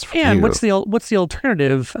what's best for you. And what's the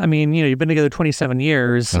alternative? I mean, you've been together 27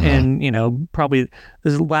 years, and probably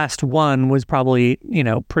this last one was probably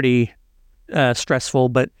pretty stressful,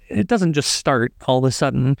 but it doesn't just start all of a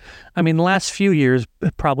sudden. I mean, the last few years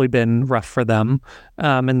have probably been rough for them,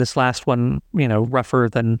 and this last one, rougher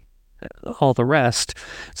than all the rest.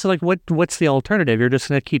 So, like, what's the alternative? You're just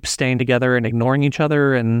going to keep staying together and ignoring each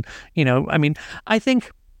other, and I mean, I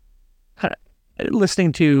think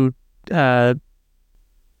listening to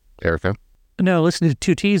Erica. No, listening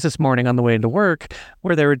to 2Ts this morning on the way to work,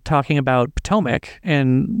 where they were talking about Potomac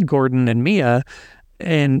and Gordon and Mia,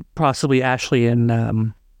 and possibly Ashley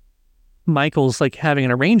and Michael's like having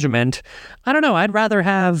an arrangement, I don't know. I'd rather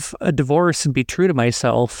have a divorce and be true to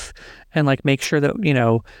myself and like make sure that,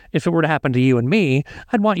 if it were to happen to you and me,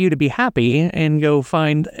 I'd want you to be happy and go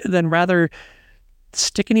find, than rather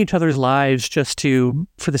stick in each other's lives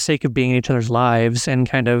for the sake of being in each other's lives and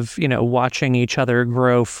kind of, watching each other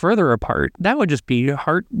grow further apart. That would just be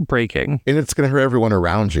heartbreaking. And it's going to hurt everyone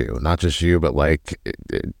around you, not just you, but like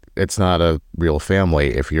it's not a real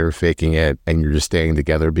family if you're faking it and you're just staying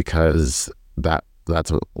together because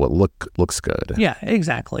that's what looks good. Yeah,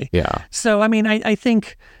 exactly. Yeah. So, I mean, I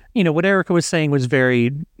think, what Erica was saying was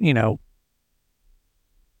very,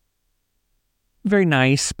 very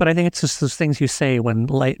nice, but I think it's just those things you say when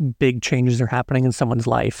big changes are happening in someone's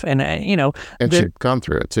life, and and she'd gone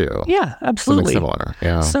through it too. Yeah, absolutely. Something similar.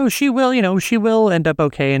 Yeah. So she will end up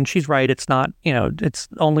okay, and she's right. It's not, it's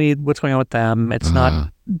only what's going on with them. It's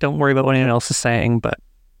not. Don't worry about what anyone else is saying, but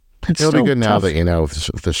it'll be good now that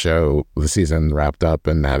the season wrapped up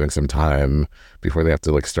and having some time before they have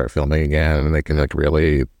to like start filming again, and they can like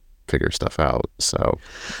really figure stuff out. So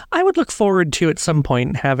I would look forward to at some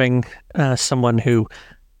point having someone who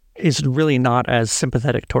is really not as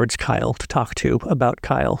sympathetic towards Kyle to talk to about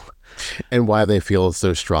Kyle and why they feel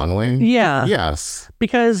so strongly. Yeah. Yes.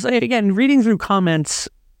 Because again, reading through comments,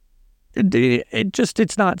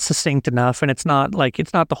 it's not succinct enough, and it's not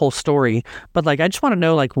the whole story. But like, I just want to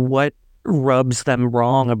know like what rubs them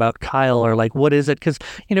wrong about Kyle, or like what is it? Because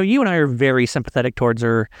you and I are very sympathetic towards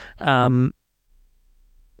her.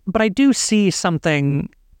 But I do see something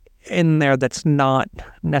in there that's not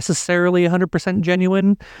necessarily 100%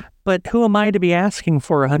 genuine. But who am I to be asking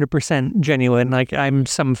for 100% genuine? Like, I'm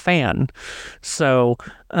some fan. So,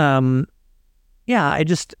 yeah,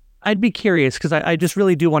 I'd be curious, because I just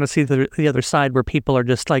really do want to see the other side where people are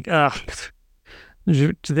just like, ugh,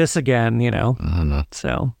 this again, I don't know.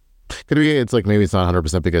 So. Could be, it's like maybe it's not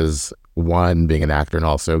 100% because one, being an actor and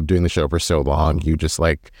also doing the show for so long, you just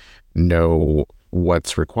like know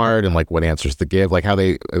what's required and like what answers to give, like how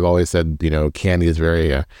they've always said, Candy is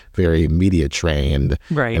very very media trained,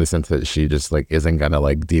 right, in the sense that she just like isn't gonna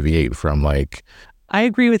like deviate from like. I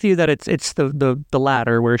agree with you that it's the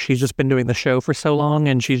latter, where she's just been doing the show for so long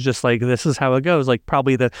and she's just like, this is how it goes. Like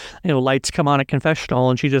probably the lights come on at confessional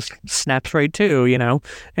and she just snaps right to,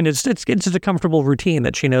 and it's just a comfortable routine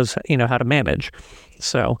that she knows how to manage.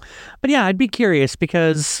 So, but yeah, I'd be curious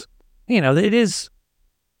because it is.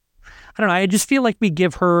 I don't know. I just feel like we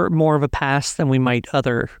give her more of a pass than we might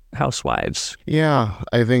other housewives. Yeah,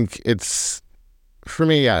 I think it's, for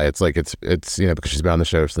me, yeah, it's like it's because she's been on the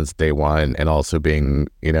show since day one, and also being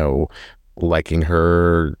liking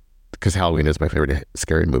her because Halloween is my favorite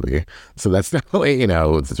scary movie. So that's definitely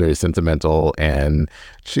it's very sentimental, and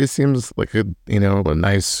she seems like a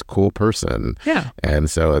nice, cool person. Yeah,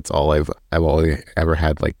 and so it's all I've only ever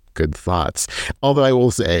had like good thoughts. Although I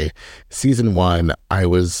will say, season 1, I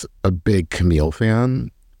was a big Camille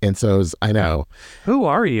fan, and so I know. Who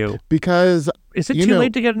are you? Because is it too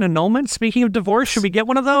late to get an annulment? Speaking of divorce, should we get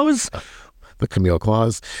one of those? The Camille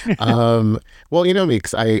clause. Well, me,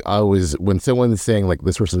 because I always, when someone's saying like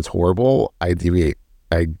this person's horrible, I deviate.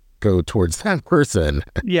 I go towards that person.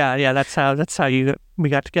 Yeah. That's how we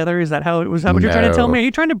got together. Is that how it was? That what you're trying to tell me? Are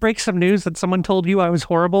you trying to break some news that someone told you I was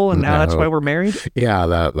horrible and now that's why we're married? Yeah,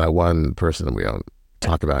 that one person we don't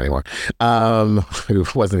talk about anymore, who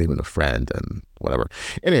wasn't even a friend and whatever.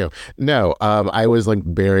 Anyway, no, I was like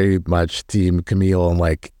very much team Camille, and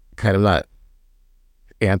like kind of not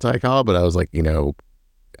anti-Kyle, but I was like,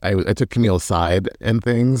 I took Camille's side and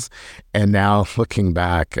things, and now looking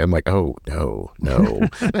back, I'm like, oh no, no,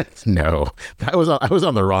 I was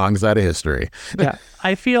on the wrong side of history. Yeah,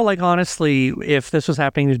 I feel like honestly, if this was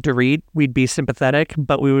happening to Dorit, we'd be sympathetic,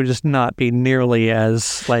 but we would just not be nearly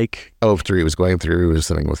as like. Oh, if Dorit was going through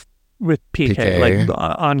something with PK, like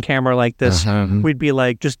on camera like this, we'd be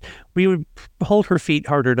like, we would hold her feet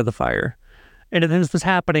harder to the fire, and if this was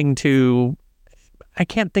happening to, I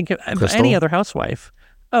can't think of Crystal? Any other housewife.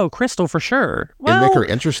 Oh, Crystal for sure. Well, it'd make her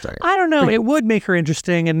interesting. I don't know. It would make her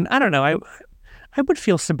interesting, and I don't know. I would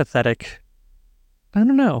feel sympathetic. I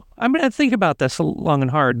don't know. I'm gonna think about this long and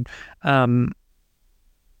hard. But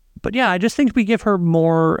yeah, I just think we give her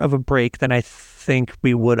more of a break than I think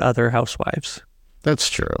we would other housewives. That's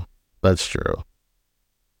true.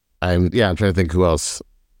 I'm trying to think who else.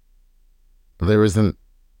 There isn't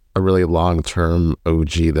a really long-term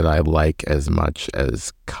OG that I like as much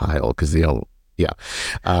as Kyle, because yeah.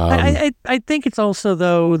 I think it's also,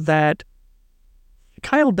 though, that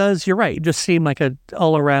Kyle does, you're right, just seem like a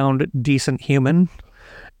all-around decent human.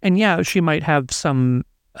 And yeah, she might have some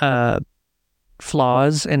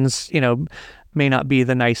flaws and, may not be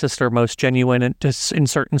the nicest or most genuine in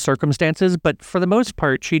certain circumstances, but for the most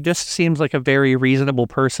part, she just seems like a very reasonable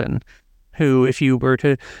person who, if you were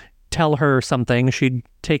to tell her something, she'd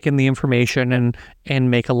take in the information and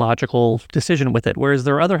make a logical decision with it. Whereas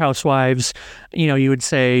there are other housewives, you would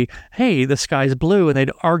say, hey, the sky's blue, and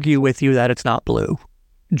they'd argue with you that it's not blue,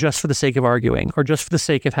 just for the sake of arguing or just for the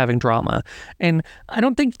sake of having drama. And I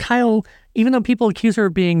don't think Kyle, even though people accuse her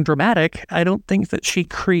of being dramatic, I don't think that she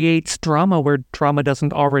creates drama where drama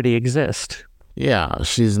doesn't already exist. Yeah,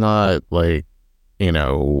 she's not like,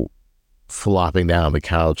 flopping down on the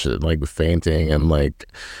couch and like fainting and like,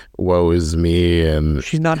 woe is me. And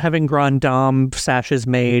she's not having grand dame sashes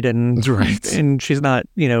made and right. And she's not,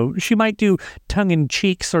 she might do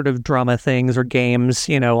tongue-in-cheek sort of drama things or games,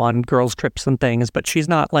 on girls' trips and things, but she's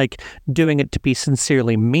not like doing it to be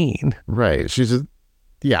sincerely mean. Right. She's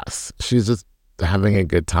just having a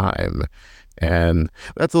good time. And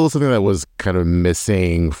that's a little something that was kind of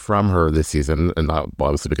missing from her this season, and not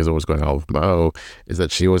obviously because of what was going on with Mo, is that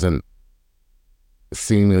she wasn't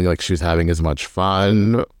seemingly like she was having as much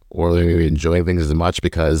fun or maybe enjoying things as much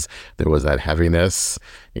because there was that heaviness,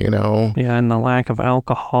 Yeah, and the lack of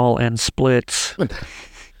alcohol and splits.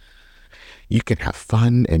 You can have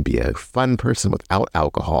fun and be a fun person without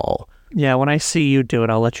alcohol. Yeah, when I see you do it,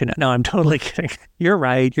 I'll let you know. No, I'm totally kidding. You're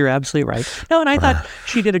right. You're absolutely right. No, and I thought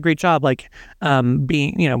she did a great job, like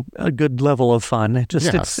being, a good level of fun.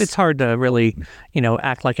 It's hard to really,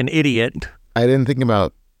 act like an idiot. I didn't think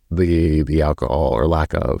about the alcohol or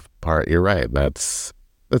lack of part. You're right. That's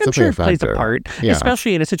I'm sure it plays a part, yeah.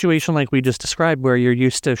 Especially in a situation like we just described, where you're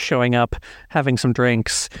used to showing up, having some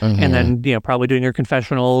drinks, and then probably doing your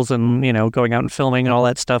confessionals and going out and filming and all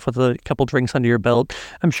that stuff with a couple drinks under your belt.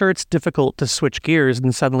 I'm sure it's difficult to switch gears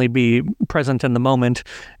and suddenly be present in the moment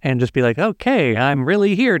and just be like, okay, I'm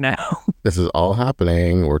really here now. This is all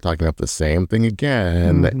happening. We're talking about the same thing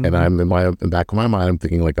again, and I'm in the back of my mind, I'm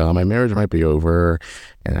thinking like, oh, my marriage might be over,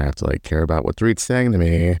 and I have to like care about what Dorit's saying to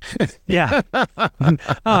me. Yeah.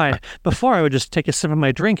 Before I would just take a sip of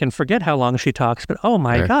my drink and forget how long she talks, but oh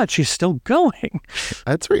my God, she's still going.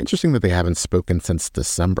 It's very interesting that they haven't spoken since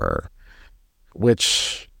December,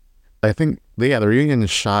 which I think, the reunion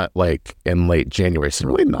is shot like in late January, so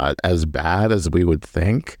really not as bad as we would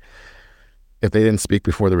think if they didn't speak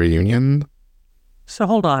before the reunion. So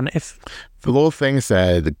hold on, if the little thing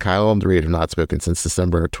said Kyle and Dorit have not spoken since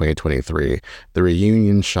December 2023. The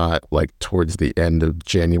reunion shot like towards the end of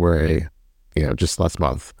January, just last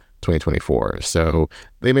month, 2024. So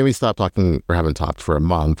they maybe stopped talking or haven't talked for a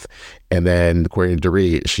month. And then according to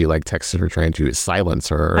Dorit, she like texted her trying to silence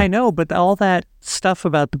her. I know, but all that stuff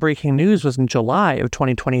about the breaking news was in July of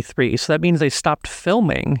 2023. So that means they stopped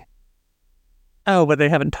filming. Oh, but they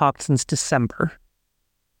haven't talked since December.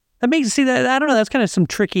 That makes, that I don't know, that's kind of some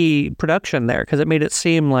tricky production there, because it made it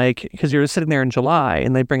seem like, because you're sitting there in July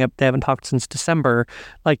and they bring up they haven't talked since December,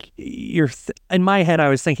 like in my head I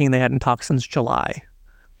was thinking they hadn't talked since July.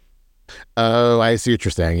 Oh, I see what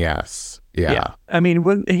you're saying. Yes. Yeah. I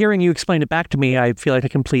mean, hearing you explain it back to me, I feel like a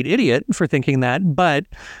complete idiot for thinking that, but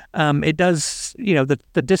it does,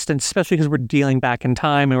 the distance, especially because we're dealing back in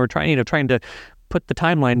time and we're trying to put the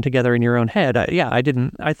timeline together in your own head.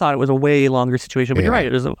 I thought it was a way longer situation, but you're right,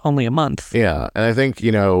 it was only a month. Yeah. And I think, I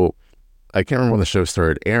can't remember when the show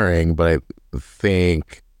started airing, but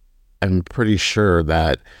I'm pretty sure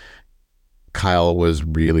that Kyle was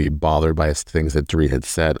really bothered by things that Dorit had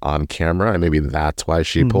said on camera, and maybe that's why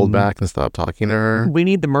she pulled back and stopped talking to her. We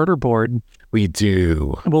need the murder board. We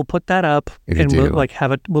do. We'll put that up, and we'll like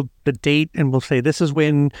have the date, and we'll say this is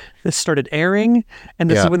when this started airing, and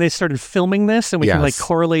this is when they started filming this, and we can like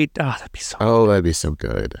correlate. Oh, that'd be so. Oh, that'd be so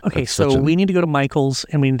good. Okay, so we need to go to Michael's,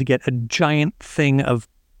 and we need to get a giant thing of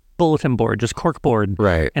bulletin board, just cork board,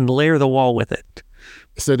 right, and layer the wall with it.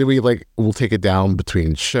 So do we we'll take it down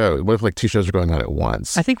between shows? What if like two shows are going on at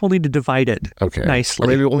once? I think we'll need to divide it nicely. Or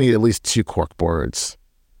maybe we'll need at least two cork boards.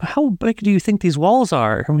 How big do you think these walls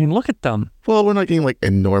are? I mean, look at them. Well, we're not getting like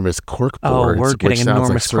enormous cork boards. Oh, we're getting which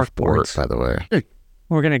enormous sounds like cork boards. By the way.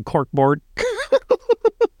 We're getting a cork board.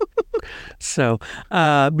 So,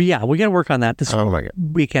 we got to work on that this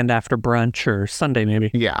weekend after brunch or Sunday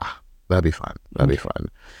maybe. Yeah, that'd be fun. That'd be fun.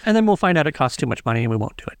 And then we'll find out it costs too much money and we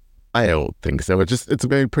won't do it. I don't think so. It's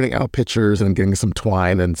maybe printing out pictures and getting some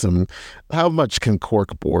twine and how much can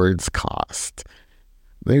cork boards cost?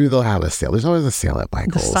 Maybe they'll have a sale. There's always a sale at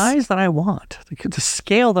Michael's. The size that I want, the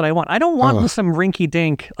scale that I want. I don't want some rinky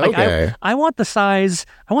dink. Like I want the size.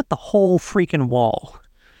 I want the whole freaking wall.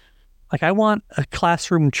 Like I want a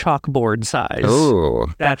classroom chalkboard size. Oh,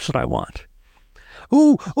 that's what I want.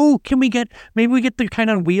 Ooh, maybe we get the kind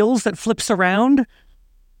of wheels that flips around.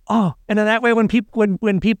 Oh, and then that way when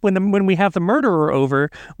we have the murderer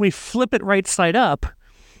over, we flip it right side up.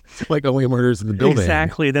 Like only murders in the building.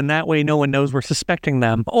 Exactly. Then that way no one knows we're suspecting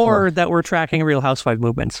them, or that we're tracking Real Housewife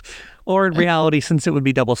movements. Or in reality, since it would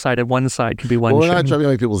be double-sided, one side could be one. Well, we're not driving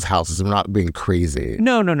like people's houses. We're not being crazy.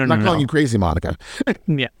 No. I'm not calling you crazy, Monica.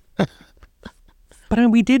 Yeah. But I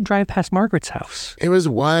mean, we did drive past Margaret's house. It was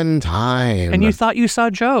one time. And you thought you saw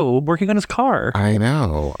Joe working on his car. I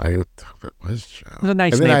know. I thought it was Joe. It was a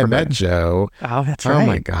nice and then neighborhood. I met Joe. Oh, that's right. Oh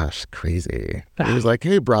my gosh, crazy. He was like,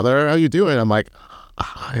 "Hey, brother, how you doing?" I'm like,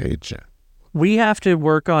 "Hi, Joe." We have to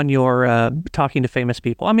work on your talking to famous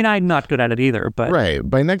people. I mean, I'm not good at it either, but... Right.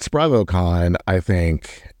 By next BravoCon, I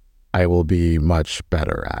think I will be much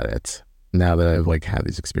better at it now that I've like had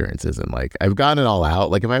these experiences and like I've gotten it all out.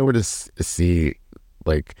 Like if I were to see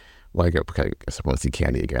like I guess I won't see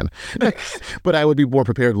Candy again, but I would be more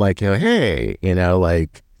prepared. Like, hey,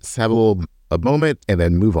 like just have a moment and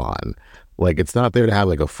then move on. Like it's not there to have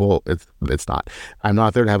like a full. It's not. I'm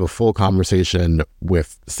not there to have a full conversation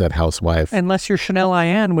with said housewife. Unless you're Chanel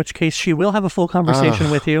Ayan, in which case she will have a full conversation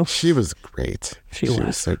with you. She was great. She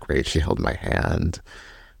was so great. She held my hand.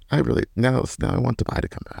 I really now I want Dubai to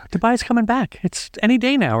come back. Dubai's coming back. It's any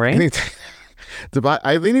day now, right?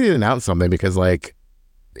 Dubai. They need to announce something because like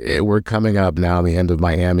we're coming up now in the end of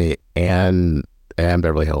Miami and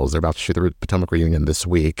Beverly Hills. They're about to shoot the Potomac reunion this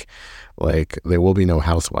week. Like there will be no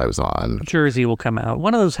Housewives on. Jersey will come out.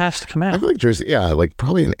 One of those has to come out. I feel like Jersey, yeah, like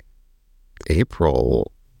probably in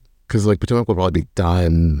April, because like Potomac will probably be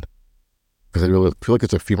done. Because I really feel like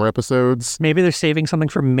it's a few more episodes. Maybe they're saving something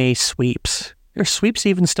for May sweeps. Are sweeps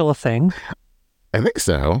even still a thing? I think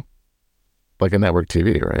so. Like a network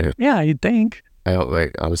TV, right? Yeah, you'd think. I don't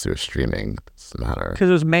like obviously with streaming. It doesn't matter. Because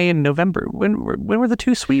it was May and November. When were the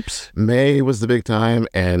two sweeps? May was the big time,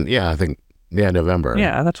 and I think November.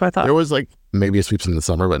 Yeah, that's what I thought. There was like maybe a sweeps in the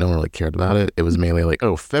summer, but no one really cared about it. It was mainly like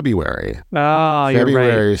February. Oh, you're right.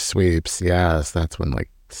 February sweeps. Yes, that's when like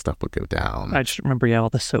stuff would go down. I just remember, all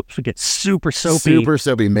the soaps would get super soapy. Super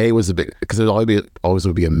soapy. May was a big, because there always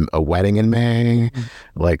would be a wedding in May,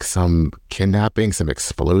 like some kidnapping, some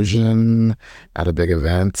explosion at a big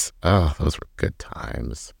event. Oh, those were good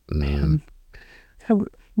times. Man.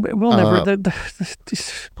 We'll never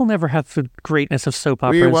we'll never have the greatness of soap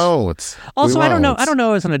operas. We won't. Also, I don't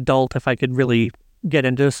know as an adult if I could really get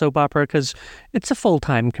into a soap opera because it's a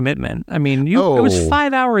full-time commitment. I mean, it was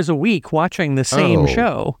 5 hours a week watching the same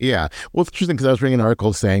show. Yeah. Well, it's interesting because I was reading an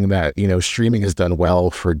article saying that, streaming has done well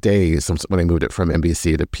for days when they moved it from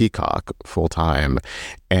NBC to Peacock full-time.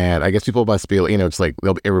 And I guess people must be, it's like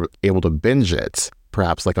they'll be able to binge it.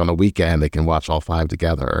 Perhaps like on a weekend, they can watch all 5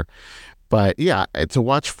 together. But yeah, to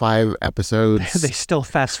watch 5 episodes. They still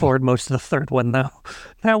fast forward most of the third one, though.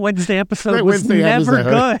 That Wednesday episode was never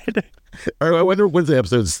good. I wonder if Wednesday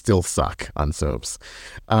episodes still suck on soaps.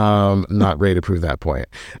 Not ready to prove that point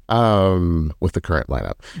with the current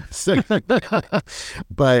lineup. So,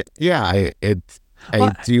 but yeah,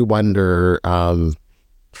 I do wonder.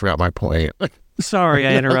 Forgot my point. Sorry,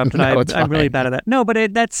 I interrupted. No, I'm really bad at that. No,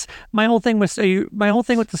 but that's my whole thing with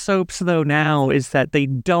the soaps though. Now is that they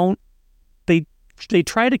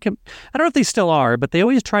try to I don't know if they still are, but they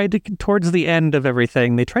always tried to, towards the end of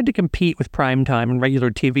everything, they tried to compete with primetime and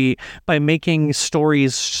regular TV by making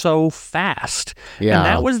stories so fast. Yeah. And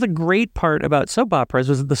that was the great part about soap operas,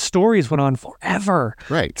 was that the stories went on forever.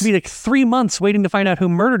 Right. It'd be like 3 months waiting to find out who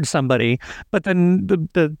murdered somebody. But then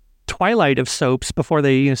the twilight of soaps before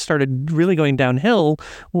they started really going downhill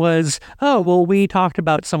was, we talked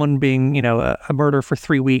about someone being, a murder for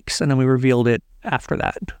 3 weeks and then we revealed it after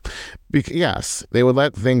that. Yes, they would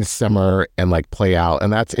let things simmer and like play out.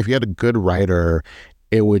 And that's, if you had a good writer,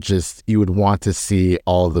 it would you would want to see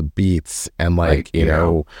all the beats and like,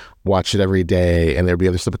 watch it every day, and there'd be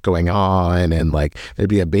other stuff going on, and like there'd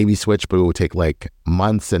be a baby switch, but it would take like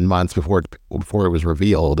months and months before it was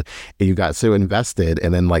revealed, and you got so invested,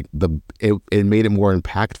 and then like it made it more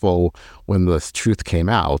impactful when the truth came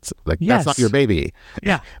out. Like, yes. That's not your baby.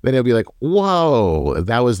 Yeah. Then it'll be like, whoa,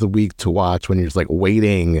 that was the week to watch when you're just like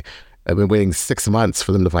waiting. I've been waiting 6 months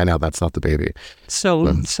for them to find out that's not the baby. So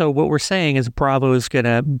what we're saying is Bravo's going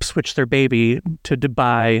to switch their baby to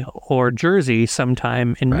Dubai or Jersey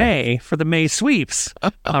sometime in May for the May sweeps.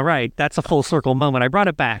 All right. That's a full circle moment. I brought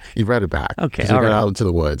it back. You brought it back. Okay. All right. Out into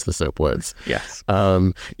the woods, the soap woods. Yes.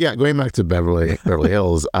 Going back to Beverly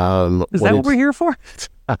Hills. Is that what we're here for?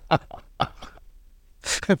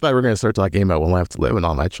 I thought we were going to start talking about when I have to live and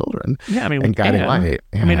all my children. Yeah, I mean, and guiding light.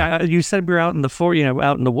 Yeah. I mean, you said we were out in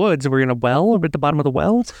out in the woods. We're in a well, or at the bottom of the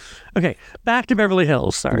well. Okay, back to Beverly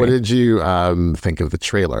Hills. Sorry. What did you think of the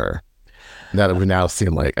trailer? that we've now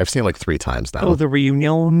seen I've seen 3 times now. Oh, the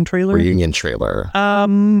reunion trailer.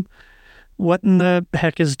 What in the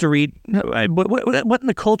heck is Dorit? What in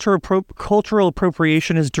the cultural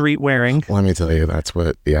appropriation is Dorit wearing? Let me tell you, that's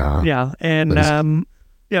what. Yeah. Yeah, and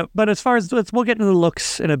yeah. But as far as we'll get into the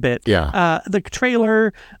looks in a bit. Yeah. The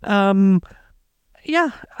trailer.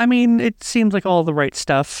 Yeah. I mean, it seems like all the right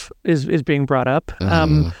stuff is being brought up.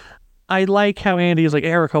 I like how Andy is like,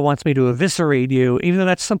 Erica wants me to eviscerate you, even though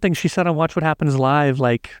that's something she said on Watch What Happens Live.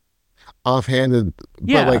 Like, offhanded.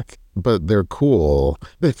 Yeah. But they're cool.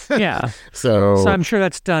 Yeah. So I'm sure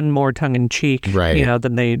that's done more tongue in cheek, right,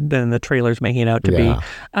 than the trailer's making it out to be.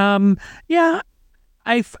 Yeah.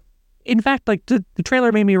 In fact, like the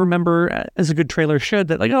trailer made me remember, as a good trailer should,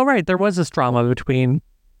 that like, oh right, there was this drama between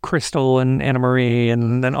Crystal and Anna Marie,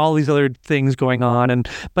 and then all these other things going on.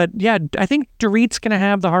 But yeah, I think Dorit's gonna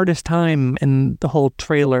have the hardest time in the whole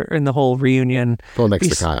trailer, in the whole reunion. Well, next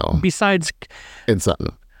to Kyle. Besides, in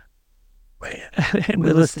Sutton. And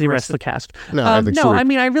list the rest of the cast. No, I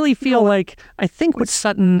mean, I really feel like, I think with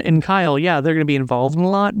Sutton and Kyle, yeah, they're going to be involved in a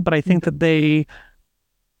lot, but I think that they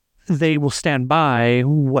will stand by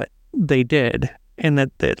what they did, and that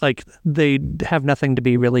they have nothing to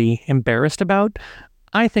be really embarrassed about.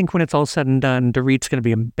 I think when it's all said and done, Dorit's going to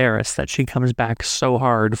be embarrassed that she comes back so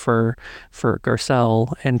hard for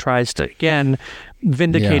Garcelle and tries to, again,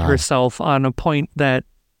 vindicate herself on a point that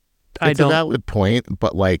it's a valid point,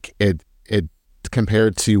 but it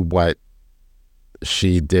compared to what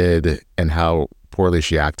she did and how poorly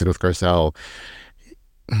she acted with Garcelle,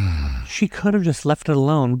 she could have just left it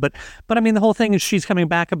alone. But I mean, the whole thing is she's coming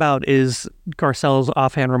back about is Garcelle's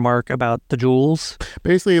offhand remark about the jewels.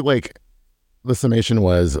 Basically, the summation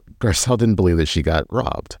was Garcelle didn't believe that she got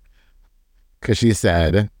robbed, because she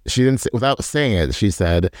didn't, without saying it, she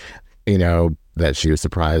said, that she was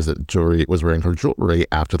surprised that Jory was wearing her jewelry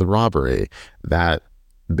after the robbery. That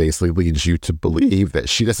basically leads you to believe that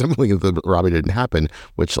she doesn't believe the robbery didn't happen,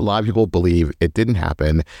 which a lot of people believe it didn't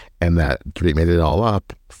happen, and that Dorit made it all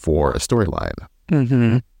up for a storyline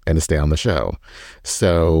and to stay on the show.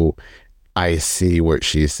 So I see what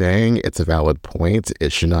she's saying. It's a valid point.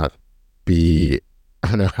 It should not be.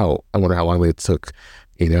 I wonder how long they took.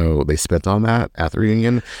 They spent on that at the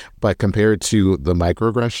reunion, but compared to the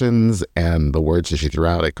microaggressions and the words that she threw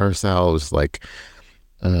out at Garcelle, it was like,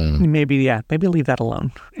 maybe leave that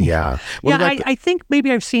alone. Yeah. I think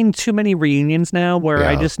maybe I've seen too many reunions now where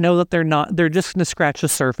I just know that they're just going to scratch the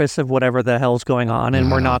surface of whatever the hell's going on,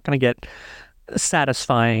 and we're not going to get a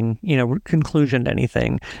satisfying, conclusion to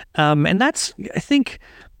anything. And that's, I think,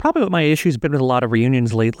 probably what my issue's been with a lot of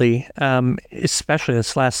reunions lately, especially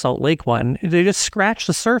this last Salt Lake one. They just scratch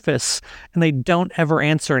the surface and they don't ever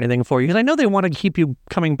answer anything for you. Because I know they want to keep you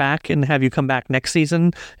coming back and have you come back next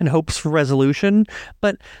season in hopes for resolution,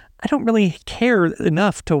 but I don't really care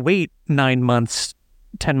enough to wait 9 months,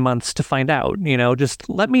 10 months to find out. Just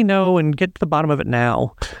let me know and get to the bottom of it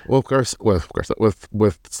now. Well, of course,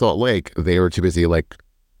 with Salt Lake, they were too busy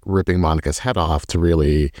ripping Monica's head off to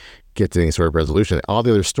really get to any sort of resolution. All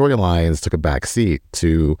the other storylines took a back seat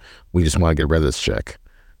to, we just want to get rid of this chick.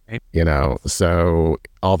 Right. So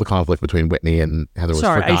all the conflict between Whitney and Heather was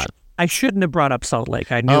forgotten. I shouldn't have brought up Salt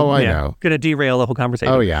Lake. I knew. I know. Going to derail the whole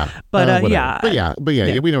conversation. Oh yeah. But we know what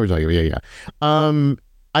you're talking about. Yeah.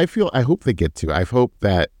 I hope they get to. I hope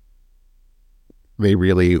that they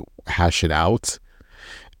really hash it out,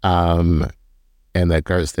 and that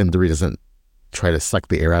Dorit doesn't try to suck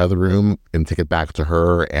the air out of the room and take it back to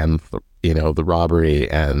her and the robbery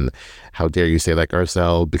and how dare you say that,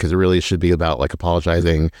 Garcelle, because it really should be about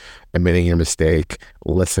apologizing, admitting your mistake,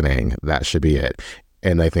 listening. That should be it.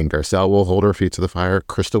 And I think Garcelle will hold her feet to the fire.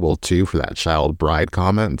 Crystal will too, for that child bride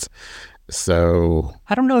comment. So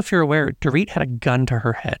I don't know if you're aware, Dorit had a gun to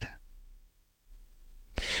her head.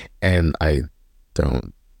 And I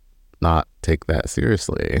don't not take that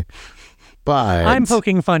seriously. But I'm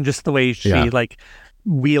poking fun just the way she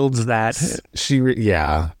wields that.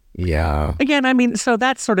 Yeah. Again, I mean, so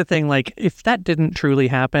that sort of thing, if that didn't truly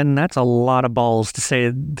happen, that's a lot of balls to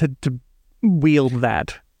say, to wield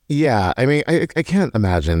that. Yeah, I mean, I can't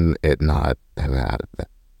imagine it not have had that.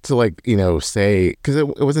 To say, because it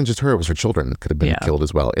wasn't just her, it was her children could have been killed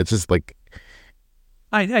as well. It's just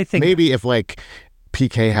I think maybe if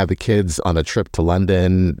PK had the kids on a trip to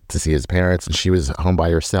London to see his parents and she was home by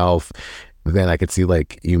herself, then I could see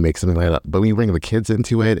you make something like that. But when you bring the kids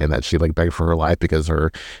into it and that she begged for her life because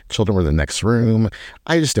her children were in the next room,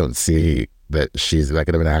 I just don't see that she's that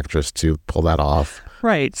good of an actress to pull that off.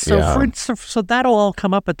 Right. So so that'll all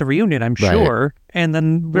come up at the reunion, I'm sure. And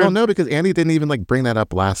then well, no, because Andy didn't even like bring that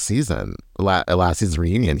up last season, last season's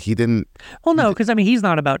reunion. He didn't. Well, no, because I mean, he's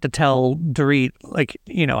not about to tell Dorit like,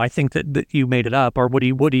 I think that you made it up, or what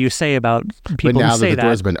do you say about people But now who say that the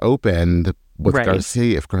door's been opened with Right.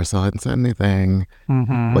 Garcia, if Garcelle hadn't said anything,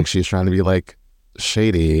 Mhm. like she's trying to be like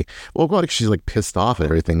shady. Well, like she's like pissed off at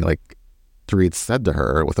everything like Dorit said to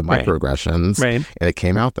her with the Right. microaggressions, Right. and it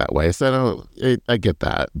came out that way. So I get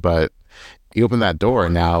that, but you open that door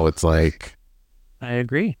and now it's like, I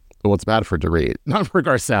agree. well, it's bad for Dorit, not for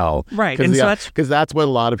Garcelle. Right. And so Because that's what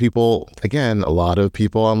a lot of people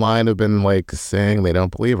online have been like saying they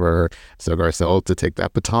don't believe her. So Garcelle to take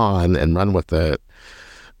that baton and run with it,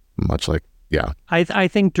 much like, yeah. I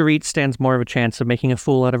think Dorit stands more of a chance of making a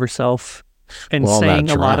fool out of herself and Well, saying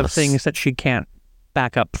that a lot of trust. things that she can't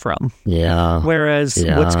back up from. Yeah. Whereas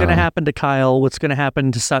what's going to happen to Kyle, what's going to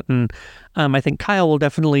happen to Sutton, I think Kyle will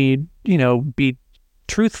definitely, be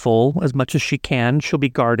truthful as much as she can. She'll be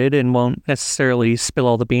guarded and won't necessarily spill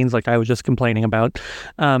all the beans like I was just complaining about.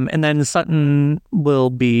 And then Sutton will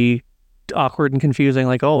be awkward and confusing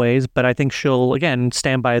like always, but I think she'll, again,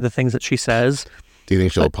 stand by the things that she says. Do you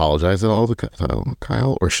think she'll apologize at all to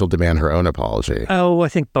Kyle, or she'll demand her own apology? Oh, I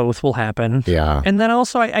think both will happen. Yeah. And then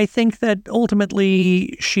also, I think that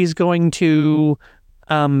ultimately she's going to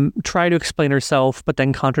try to explain herself, but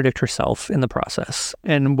then contradict herself in the process,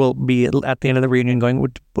 and will be at the end of the reunion going,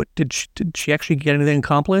 "What did she actually get anything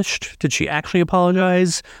accomplished? Did she actually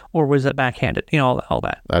apologize, or was it backhanded? All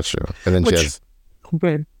that." That's true. And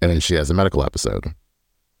then she has a medical episode.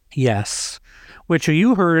 Yes. Which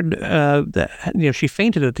you heard that she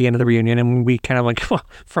fainted at the end of the reunion, and we kind of like, well,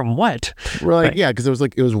 from what? We're like, Right. yeah, because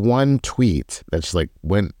it was one tweet that just like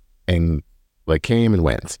went and like came and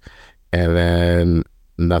went, and then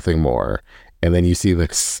nothing more. And then you see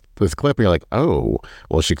this clip, and you're like, oh,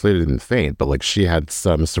 well, she clearly didn't faint, but like she had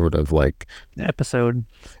some sort of like Episode.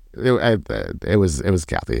 It was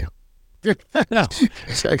Kathy. No.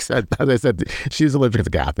 As I said, she was allergic to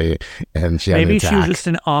Kathy, and she had Maybe an she attack. was just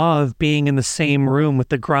in awe of being in the same room with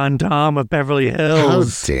the Grand Dame of Beverly How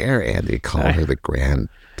Hills. dare Andy call her the Grand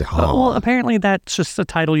Dame? Well, apparently that's just a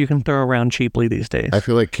title you can throw around cheaply these days. I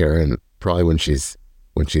feel like Karen probably when she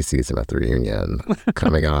sees him at the reunion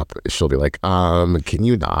coming up, she'll be like, can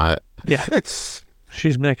you not? Yeah.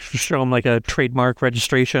 She's going to show him like a trademark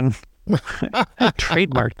registration.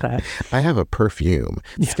 Trademark that. I have a perfume.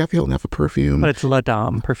 Does Kathy Hilton have a perfume? But it's La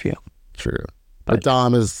Dame perfume. True. But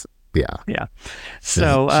Dom is, yeah. Yeah.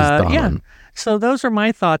 So, She's Dom. yeah. So those are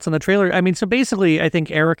my thoughts on the trailer. I mean, so basically, I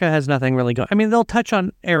think Erica has nothing really going. I mean, they'll touch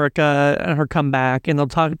on Erica and her comeback, and they'll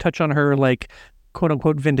touch on her, like, quote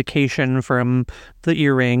unquote, vindication from the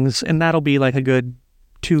earrings, and that'll be like a good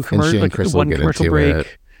And she and Chris will one get commercial into break.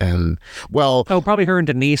 it. And, well, Oh, probably her and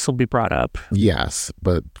Denise will be brought up. yes,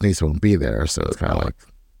 but Denise won't be there, so it's kind of like,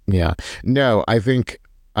 yeah. No, I think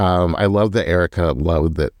I love that Erica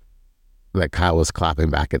loved that Kyle was clapping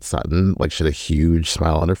back at Sutton. Like, she had a huge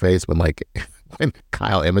smile on her face when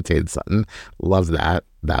Kyle imitated Sutton. Loved that.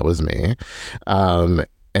 That was me. And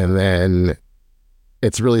then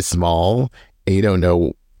it's really small, and you don't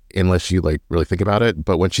know unless you like really think about it.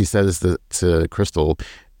 But when she says to Crystal,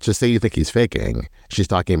 just say you think he's faking, she's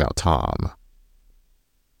talking about Tom.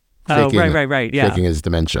 Oh, right. Yeah. Faking his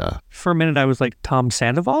dementia. For a minute, I was like, Tom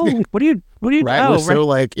Sandoval? Like, what do you? Right? Oh, We're right. so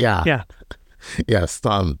like, yeah. Yeah. Yes,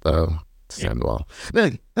 Tom Sandoval.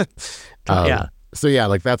 Yeah. So yeah,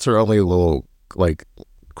 like that's her only little like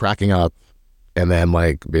cracking up, and then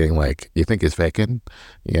like being like, you think he's faking,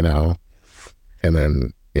 and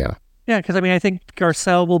then yeah. Yeah, because I mean, I think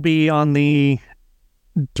Garcelle will be on the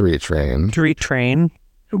Dorit train.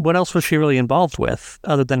 What else was she really involved with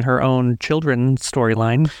other than her own children's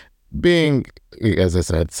storyline? Being, as I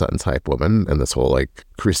said, Sutton's hype woman, and this whole like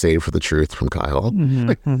crusade for the truth from Kyle.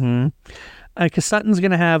 Because Sutton's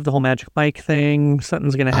going to have the whole Magic Mike thing.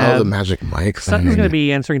 Sutton's going to have the Magic Mike thing. Sutton's going to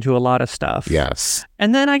be answering to a lot of stuff. Yes.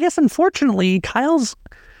 And then I guess, unfortunately, Kyle's,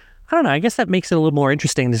 I don't know, I guess that makes it a little more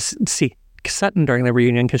interesting to see Sutton during the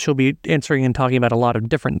reunion, because she'll be answering and talking about a lot of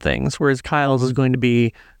different things, whereas Kyle's is going to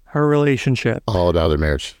be her relationship. All about their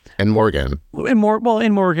marriage. And Morgan. In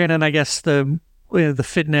Morgan, and I guess the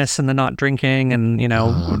fitness and the not drinking, and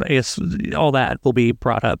I guess all that will be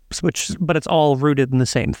brought up, but it's all rooted in the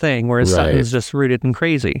same thing, whereas Right. Sutton's just rooted in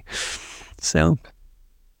crazy. So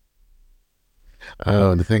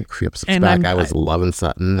Oh, and to think a few episodes And back, I I was loving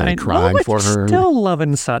Sutton and crying well, for her. Still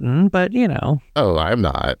loving Sutton, but Oh, I'm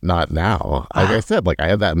not now. Like I said, like I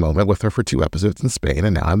had that moment with her for 2 episodes in Spain,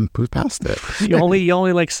 and now I'm past it. you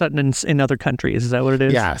only like Sutton in other countries. Is that what it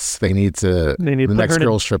is? Yes, they need to. They need to the put next her in-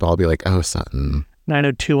 girls trip, I'll be like, oh, Sutton.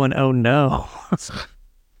 90210, no.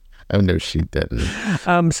 Oh, no, she didn't.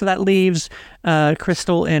 So that leaves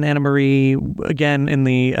Crystal and Anna Marie again in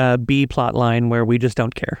the B plot line where we just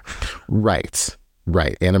don't care. Right.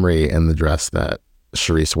 Anna Marie in the dress that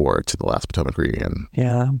Charisse wore to the last Potomac reunion.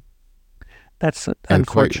 Yeah. That's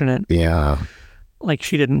unfortunate. Yeah. Like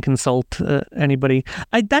she didn't consult anybody.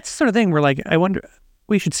 That's the sort of thing where like, I wonder,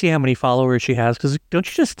 we should see how many followers she has, because don't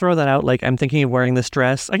you just throw that out like, I'm thinking of wearing this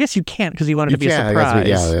dress? I guess you can't because you want it to be a surprise.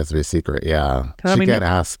 It has to be a secret, yeah. She can't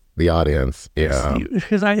ask the audience, yeah.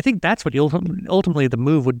 Because I think that's what ultimately the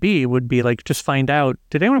move would be like, just find out,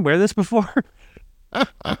 did anyone wear this before?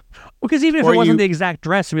 Because even if it wasn't the exact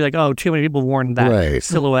dress, it'd be like, oh, too many people worn that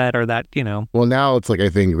silhouette or that, Well, now it's like, I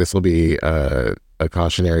think this will be a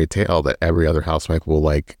cautionary tale that every other housewife will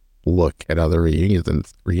like look at other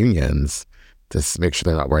reunions to make sure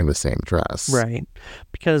they're not wearing the same dress. Right.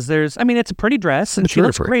 Because it's a pretty dress and she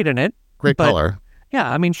looks great in it. Great color.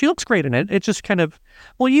 Yeah, she looks great in it. It's just kind of,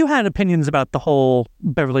 you had opinions about the whole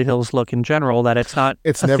Beverly Hills look in general, that it's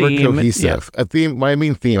never theme. Cohesive. Yeah. A theme, when I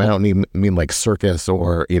mean theme, I don't mean like circus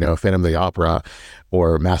or, Phantom of the Opera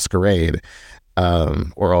or Masquerade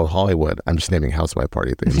or Old Hollywood. I'm just naming housewife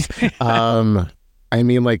party themes. I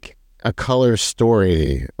mean like a color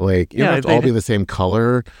story, like you don't have to all be the same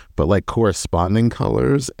color, but like corresponding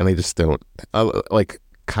colors, and they just don't. Like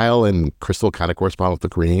Kyle and Crystal kind of correspond with the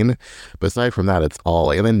green, but aside from that, it's all.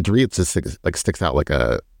 And then Dorit just sticks out like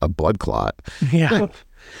a blood clot. Yeah.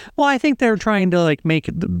 Well, I think they're trying to like make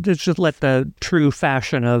it, just let the true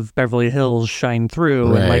fashion of Beverly Hills shine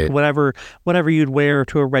through, and like whatever you'd wear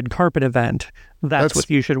to a red carpet event, that's what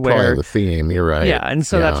you should wear. Probably the theme. You're right. Yeah, and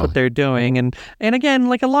so that's what they're doing, and again,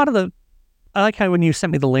 like a lot of the. I like how when you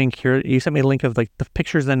sent me the link here, you sent me a link of like the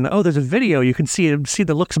pictures, and there's a video. You can see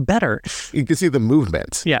the looks better. You can see the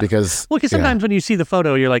movement. Yeah. Because sometimes when you see the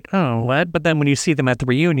photo, you're like, oh, what? But then when you see them at the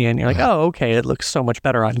reunion, you're like, oh, okay, it looks so much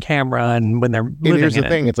better on camera, and when they're living in it. Here's the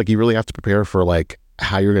thing: it's like you really have to prepare for like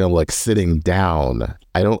how you're gonna like sitting down.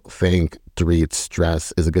 I don't think Dorit's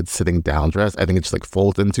dress is a good sitting down dress. I think it just like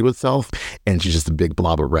folds into itself, and she's just a big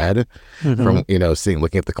blob of red from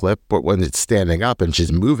looking at the clip. But when it's standing up and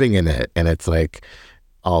she's moving in it, and it's like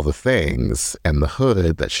all the things and the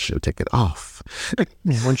hood that she should take it off.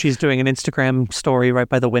 When she's doing an Instagram story right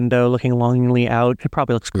by the window, looking longingly out, it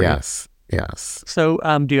probably looks great. Yes. So,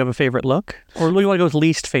 do you have a favorite look, or do you want to go with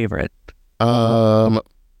least favorite?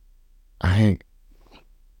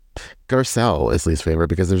 Garcelle is least favorite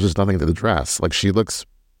because there's just nothing to the dress. Like she looks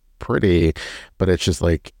pretty, but it's just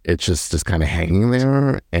kind of hanging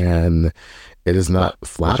there, and it is not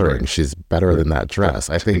flattering. She's better than that dress.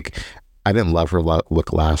 I think I didn't love her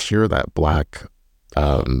look last year, that black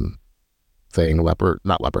thing,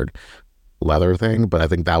 leather thing, but I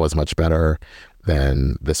think that was much better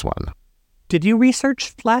than this one. Did you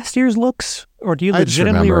research last year's looks, or do you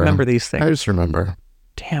legitimately remember these things? I just remember.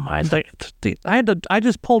 Damn, I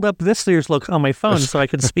just pulled up this year's look on my phone so I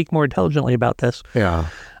could speak more intelligently about this. Yeah.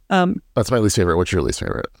 That's my least favorite. What's your least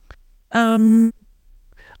favorite? I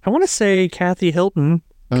want to say Kathy Hilton,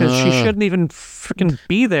 because she shouldn't even freaking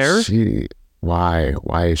be there. Why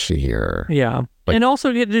is she here? Yeah. And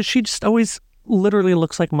also, she just always literally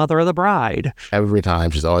looks like Mother of the Bride. Every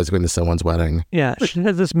time. She's always going to someone's wedding. Yeah. She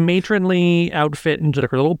has this matronly outfit and her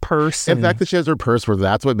little purse. In fact that she has her purse, where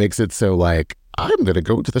that's what makes it so like, I'm going to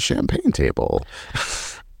go to the champagne table.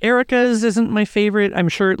 Erica's isn't my favorite. I'm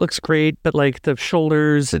sure it looks great, but like the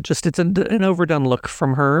shoulders, it's an overdone look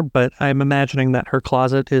from her. But I'm imagining that her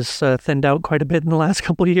closet is thinned out quite a bit in the last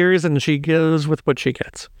couple of years, and she goes with what she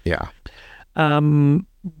gets. Yeah.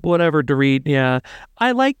 Whatever, Dorit. Yeah.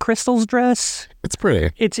 I like Crystal's dress. It's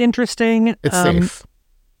pretty. It's interesting. It's safe.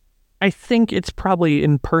 I think it's probably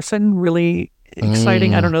in person really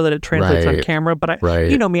exciting. I don't know that it translates on camera, but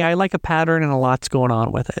you know me, I like a pattern and a lot's going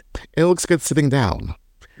on with it. It looks good sitting down.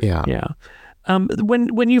 Yeah. Yeah.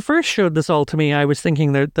 When you first showed this all to me, I was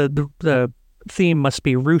thinking that the theme must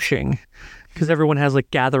be ruching, because everyone has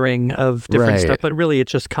like gathering of different stuff, but really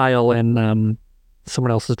it's just Kyle and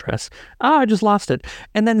someone else's dress. I just lost it.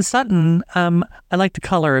 And then Sutton, I like the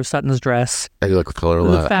color of Sutton's dress. I do like the color a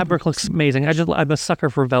lot. The fabric looks amazing. I'm a sucker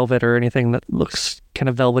for velvet or anything that looks kind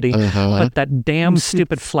of velvety. But that damn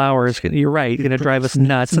stupid flower is, you're right, going to drive us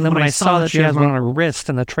nuts. And then when I saw that she has one on her wrist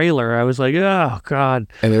in the trailer, I was like, oh, God.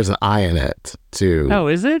 And there's an eye in it, too. Oh,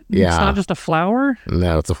 is it? Yeah. It's not just a flower?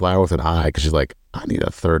 No, it's a flower with an eye, because she's like, I need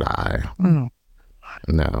a third eye. Oh.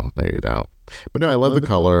 No, you don't. But no, I love the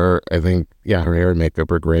color. I think, her hair and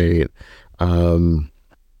makeup are great.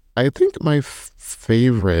 I think my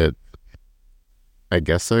favorite, I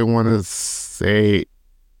guess I want to say,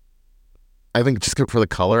 I think just for the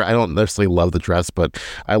color, I don't necessarily love the dress, but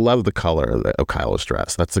I love the color of Kyle's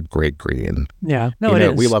dress. That's a great green. Yeah, no, it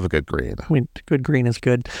is. We love a good green. Good green is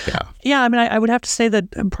good. Yeah. Yeah, I mean, I would have to say that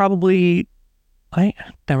probably, I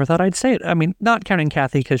never thought I'd say it. I mean, not counting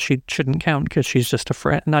Kathy because she shouldn't count because she's just a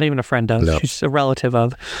friend, not even a friend of, she's a relative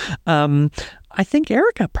of. I think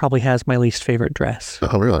Erica probably has my least favorite dress.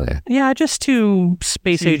 Oh, really? Yeah, just too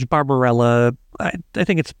space age Barbarella. I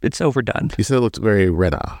think it's overdone. You said it looked very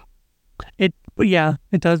Rinna. It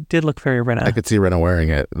did look very Rinna. I could see Rinna wearing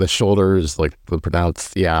it. The shoulders, like the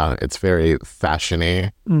pronounced, it's very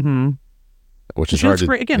fashiony. Mm-hmm. Which is hard to...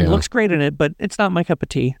 Great. Again, it looks great in it, but it's not my cup of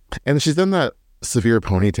tea. And she's done that severe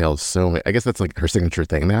ponytail I guess that's like her signature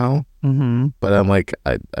thing now. Mm-hmm. But I'm like,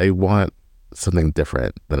 I want something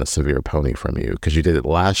different than a severe pony from you, because you did it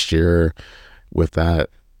last year with that.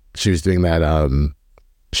 She was doing that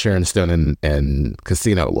Sharon Stone and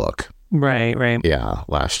Casino look. Right. Yeah,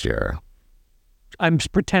 last year. I'm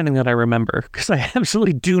just pretending that I remember, because I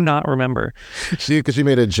absolutely do not remember. Because she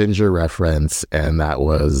made a ginger reference, and that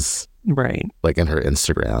was right, like in her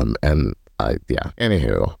Instagram, and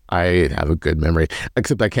Anywho, I have a good memory,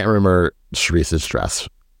 except I can't remember Charisse's dress,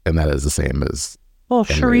 and that is the same as. Well,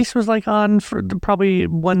 Charisse was like on for probably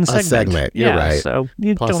one segment. A segment, you're right. So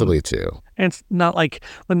possibly two. And it's not like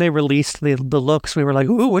when they released the looks, we were like,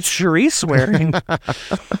 "Ooh, what's Charisse wearing?"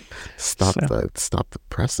 Stop the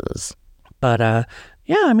presses. But I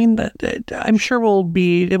mean, I'm sure we'll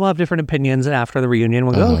have different opinions after the reunion.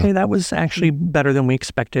 We'll go, okay, that was actually better than we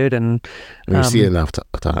expected, and we see it enough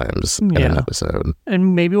times in an episode,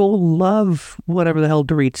 and maybe we'll love whatever the hell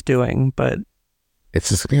Dorit's doing, but. It's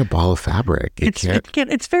just gonna be a ball of fabric.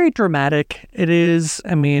 It's very dramatic. It is.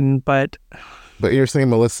 I mean, but you're saying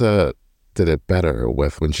Melissa did it better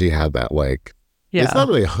with when she had that it's not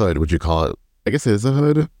really a hood. Would you call it? I guess it is a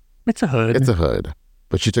hood. It's a hood. It's a hood,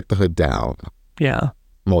 but she took the hood down. Yeah,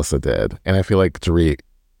 Melissa did, and I feel like Dorit,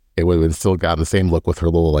 it would have still gotten the same look with her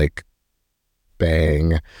little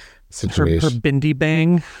bang situation. Her bindi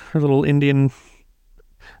bang, her little Indian.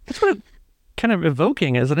 That's what. Kind of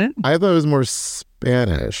evoking, isn't it? I thought it was more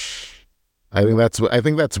Spanish. I think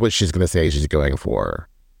that's what she's going to say she's going for.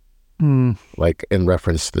 Like in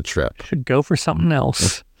reference to the trip. Should go for something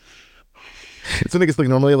else. It's funny because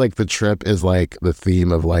normally the trip is the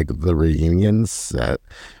theme of the reunion set,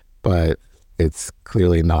 but it's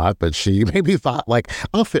clearly not. But she maybe thought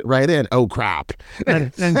I'll fit right in. Oh crap!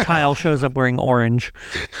 And Kyle shows up wearing orange.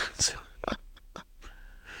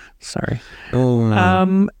 Sorry.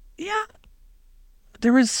 Oh. Yeah.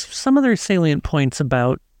 There was some other salient points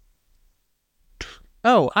about.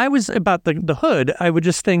 I was about the hood. I would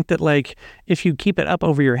just think that if you keep it up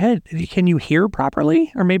over your head, can you hear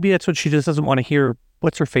properly? Or maybe that's what she just doesn't want to hear.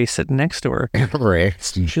 What's her face sitting next to her? Right.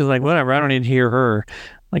 She's like, whatever. I don't need to hear her.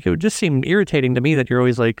 It would just seem irritating to me that you're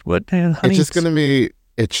always like, what? Honey? It's just gonna be.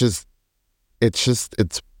 It's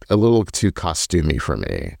a little too costumey for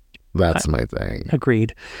me. That's my thing.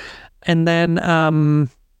 Agreed. And then.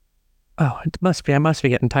 It must be. I must be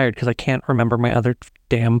getting tired because I can't remember my other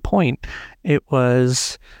damn point. It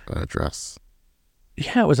was a dress.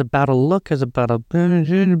 Yeah, it was about a look. It was about a.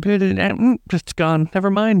 It's gone.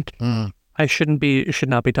 Never mind. I should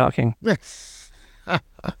not be talking.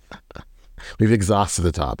 We've exhausted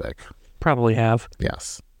the topic. Probably have.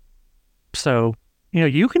 Yes. So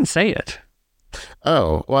you can say it.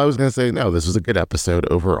 Oh well, I was gonna say no. This was a good episode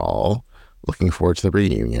overall. Looking forward to the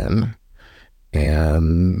reunion,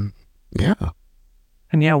 and. Yeah.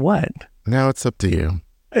 And what? Now it's up to you.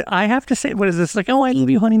 I have to say, what is this? I love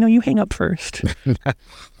you, honey. No, you hang up first.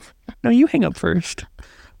 No, you hang up first.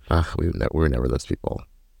 We were never those people.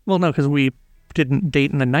 Well, no, because we didn't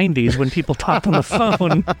date in the 90s when people talked on the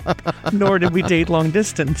phone, nor did we date long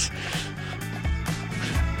distance.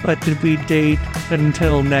 But did we date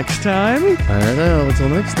until next time? I don't know. Until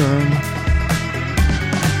next time.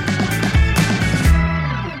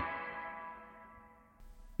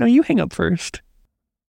 No, you hang up first.